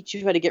 I'm going to teach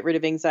you how to get rid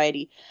of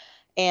anxiety.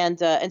 And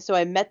so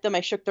I met them.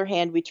 I shook their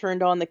hand. We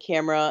turned on the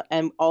camera,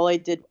 and I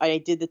did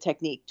the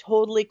technique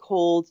totally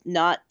cold,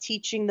 not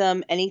teaching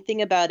them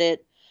anything about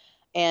it.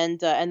 And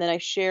then I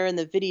share in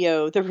the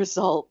video the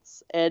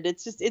results, and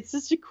it's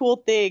such a cool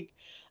thing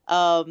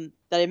that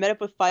I met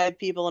up with 5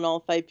 people, and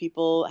all 5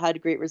 people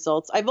had great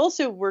results. I've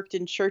also worked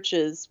in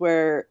churches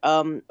where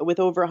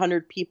with over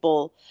 100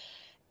 people,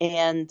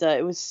 and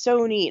it was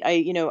so neat.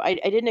 I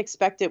didn't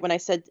expect it when I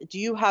said, "Do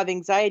you have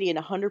anxiety?" and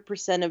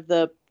 100% of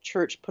the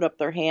church put up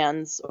their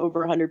hands,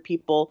 over 100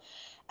 people,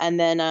 and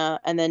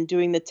then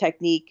doing the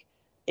technique,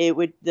 you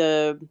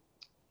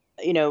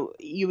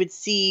would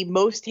see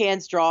most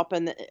hands drop,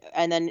 and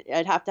then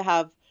I'd have to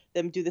have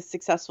them do the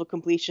successful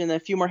completion, and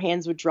a few more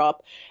hands would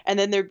drop. And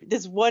then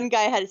this one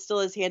guy had still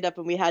his hand up,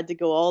 and we had to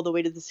go all the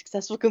way to the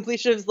successful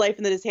completion of his life,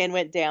 and then his hand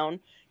went down.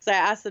 So I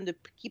asked them to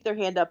keep their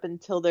hand up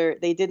until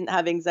they didn't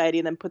have anxiety,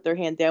 and then put their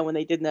hand down when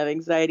they didn't have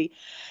anxiety.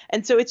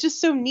 And so it's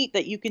just so neat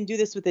that you can do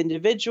this with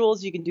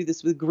individuals, you can do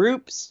this with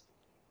groups,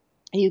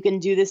 you can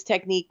do this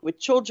technique with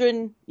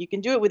children, you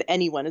can do it with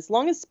anyone. As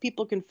long as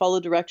people can follow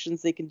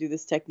directions, they can do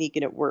this technique,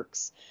 and it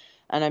works.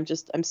 And I'm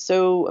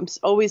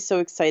always so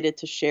excited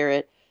to share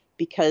it,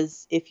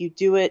 because if you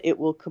do it, it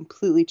will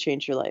completely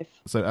change your life.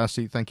 So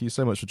Ashley, thank you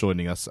so much for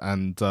joining us,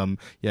 and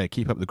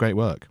keep up the great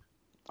work.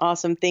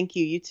 Awesome. Thank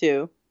you. You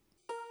too.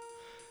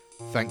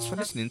 Thanks for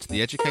listening to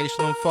the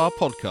Education on Fire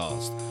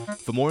podcast.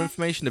 For more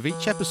information of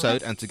each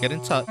episode and to get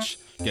in touch,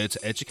 go to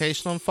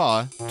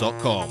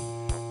educationonfire.com.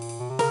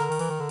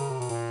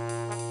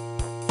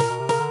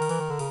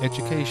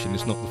 Education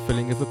is not the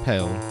filling of a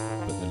pail,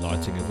 but the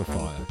lighting of a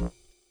fire.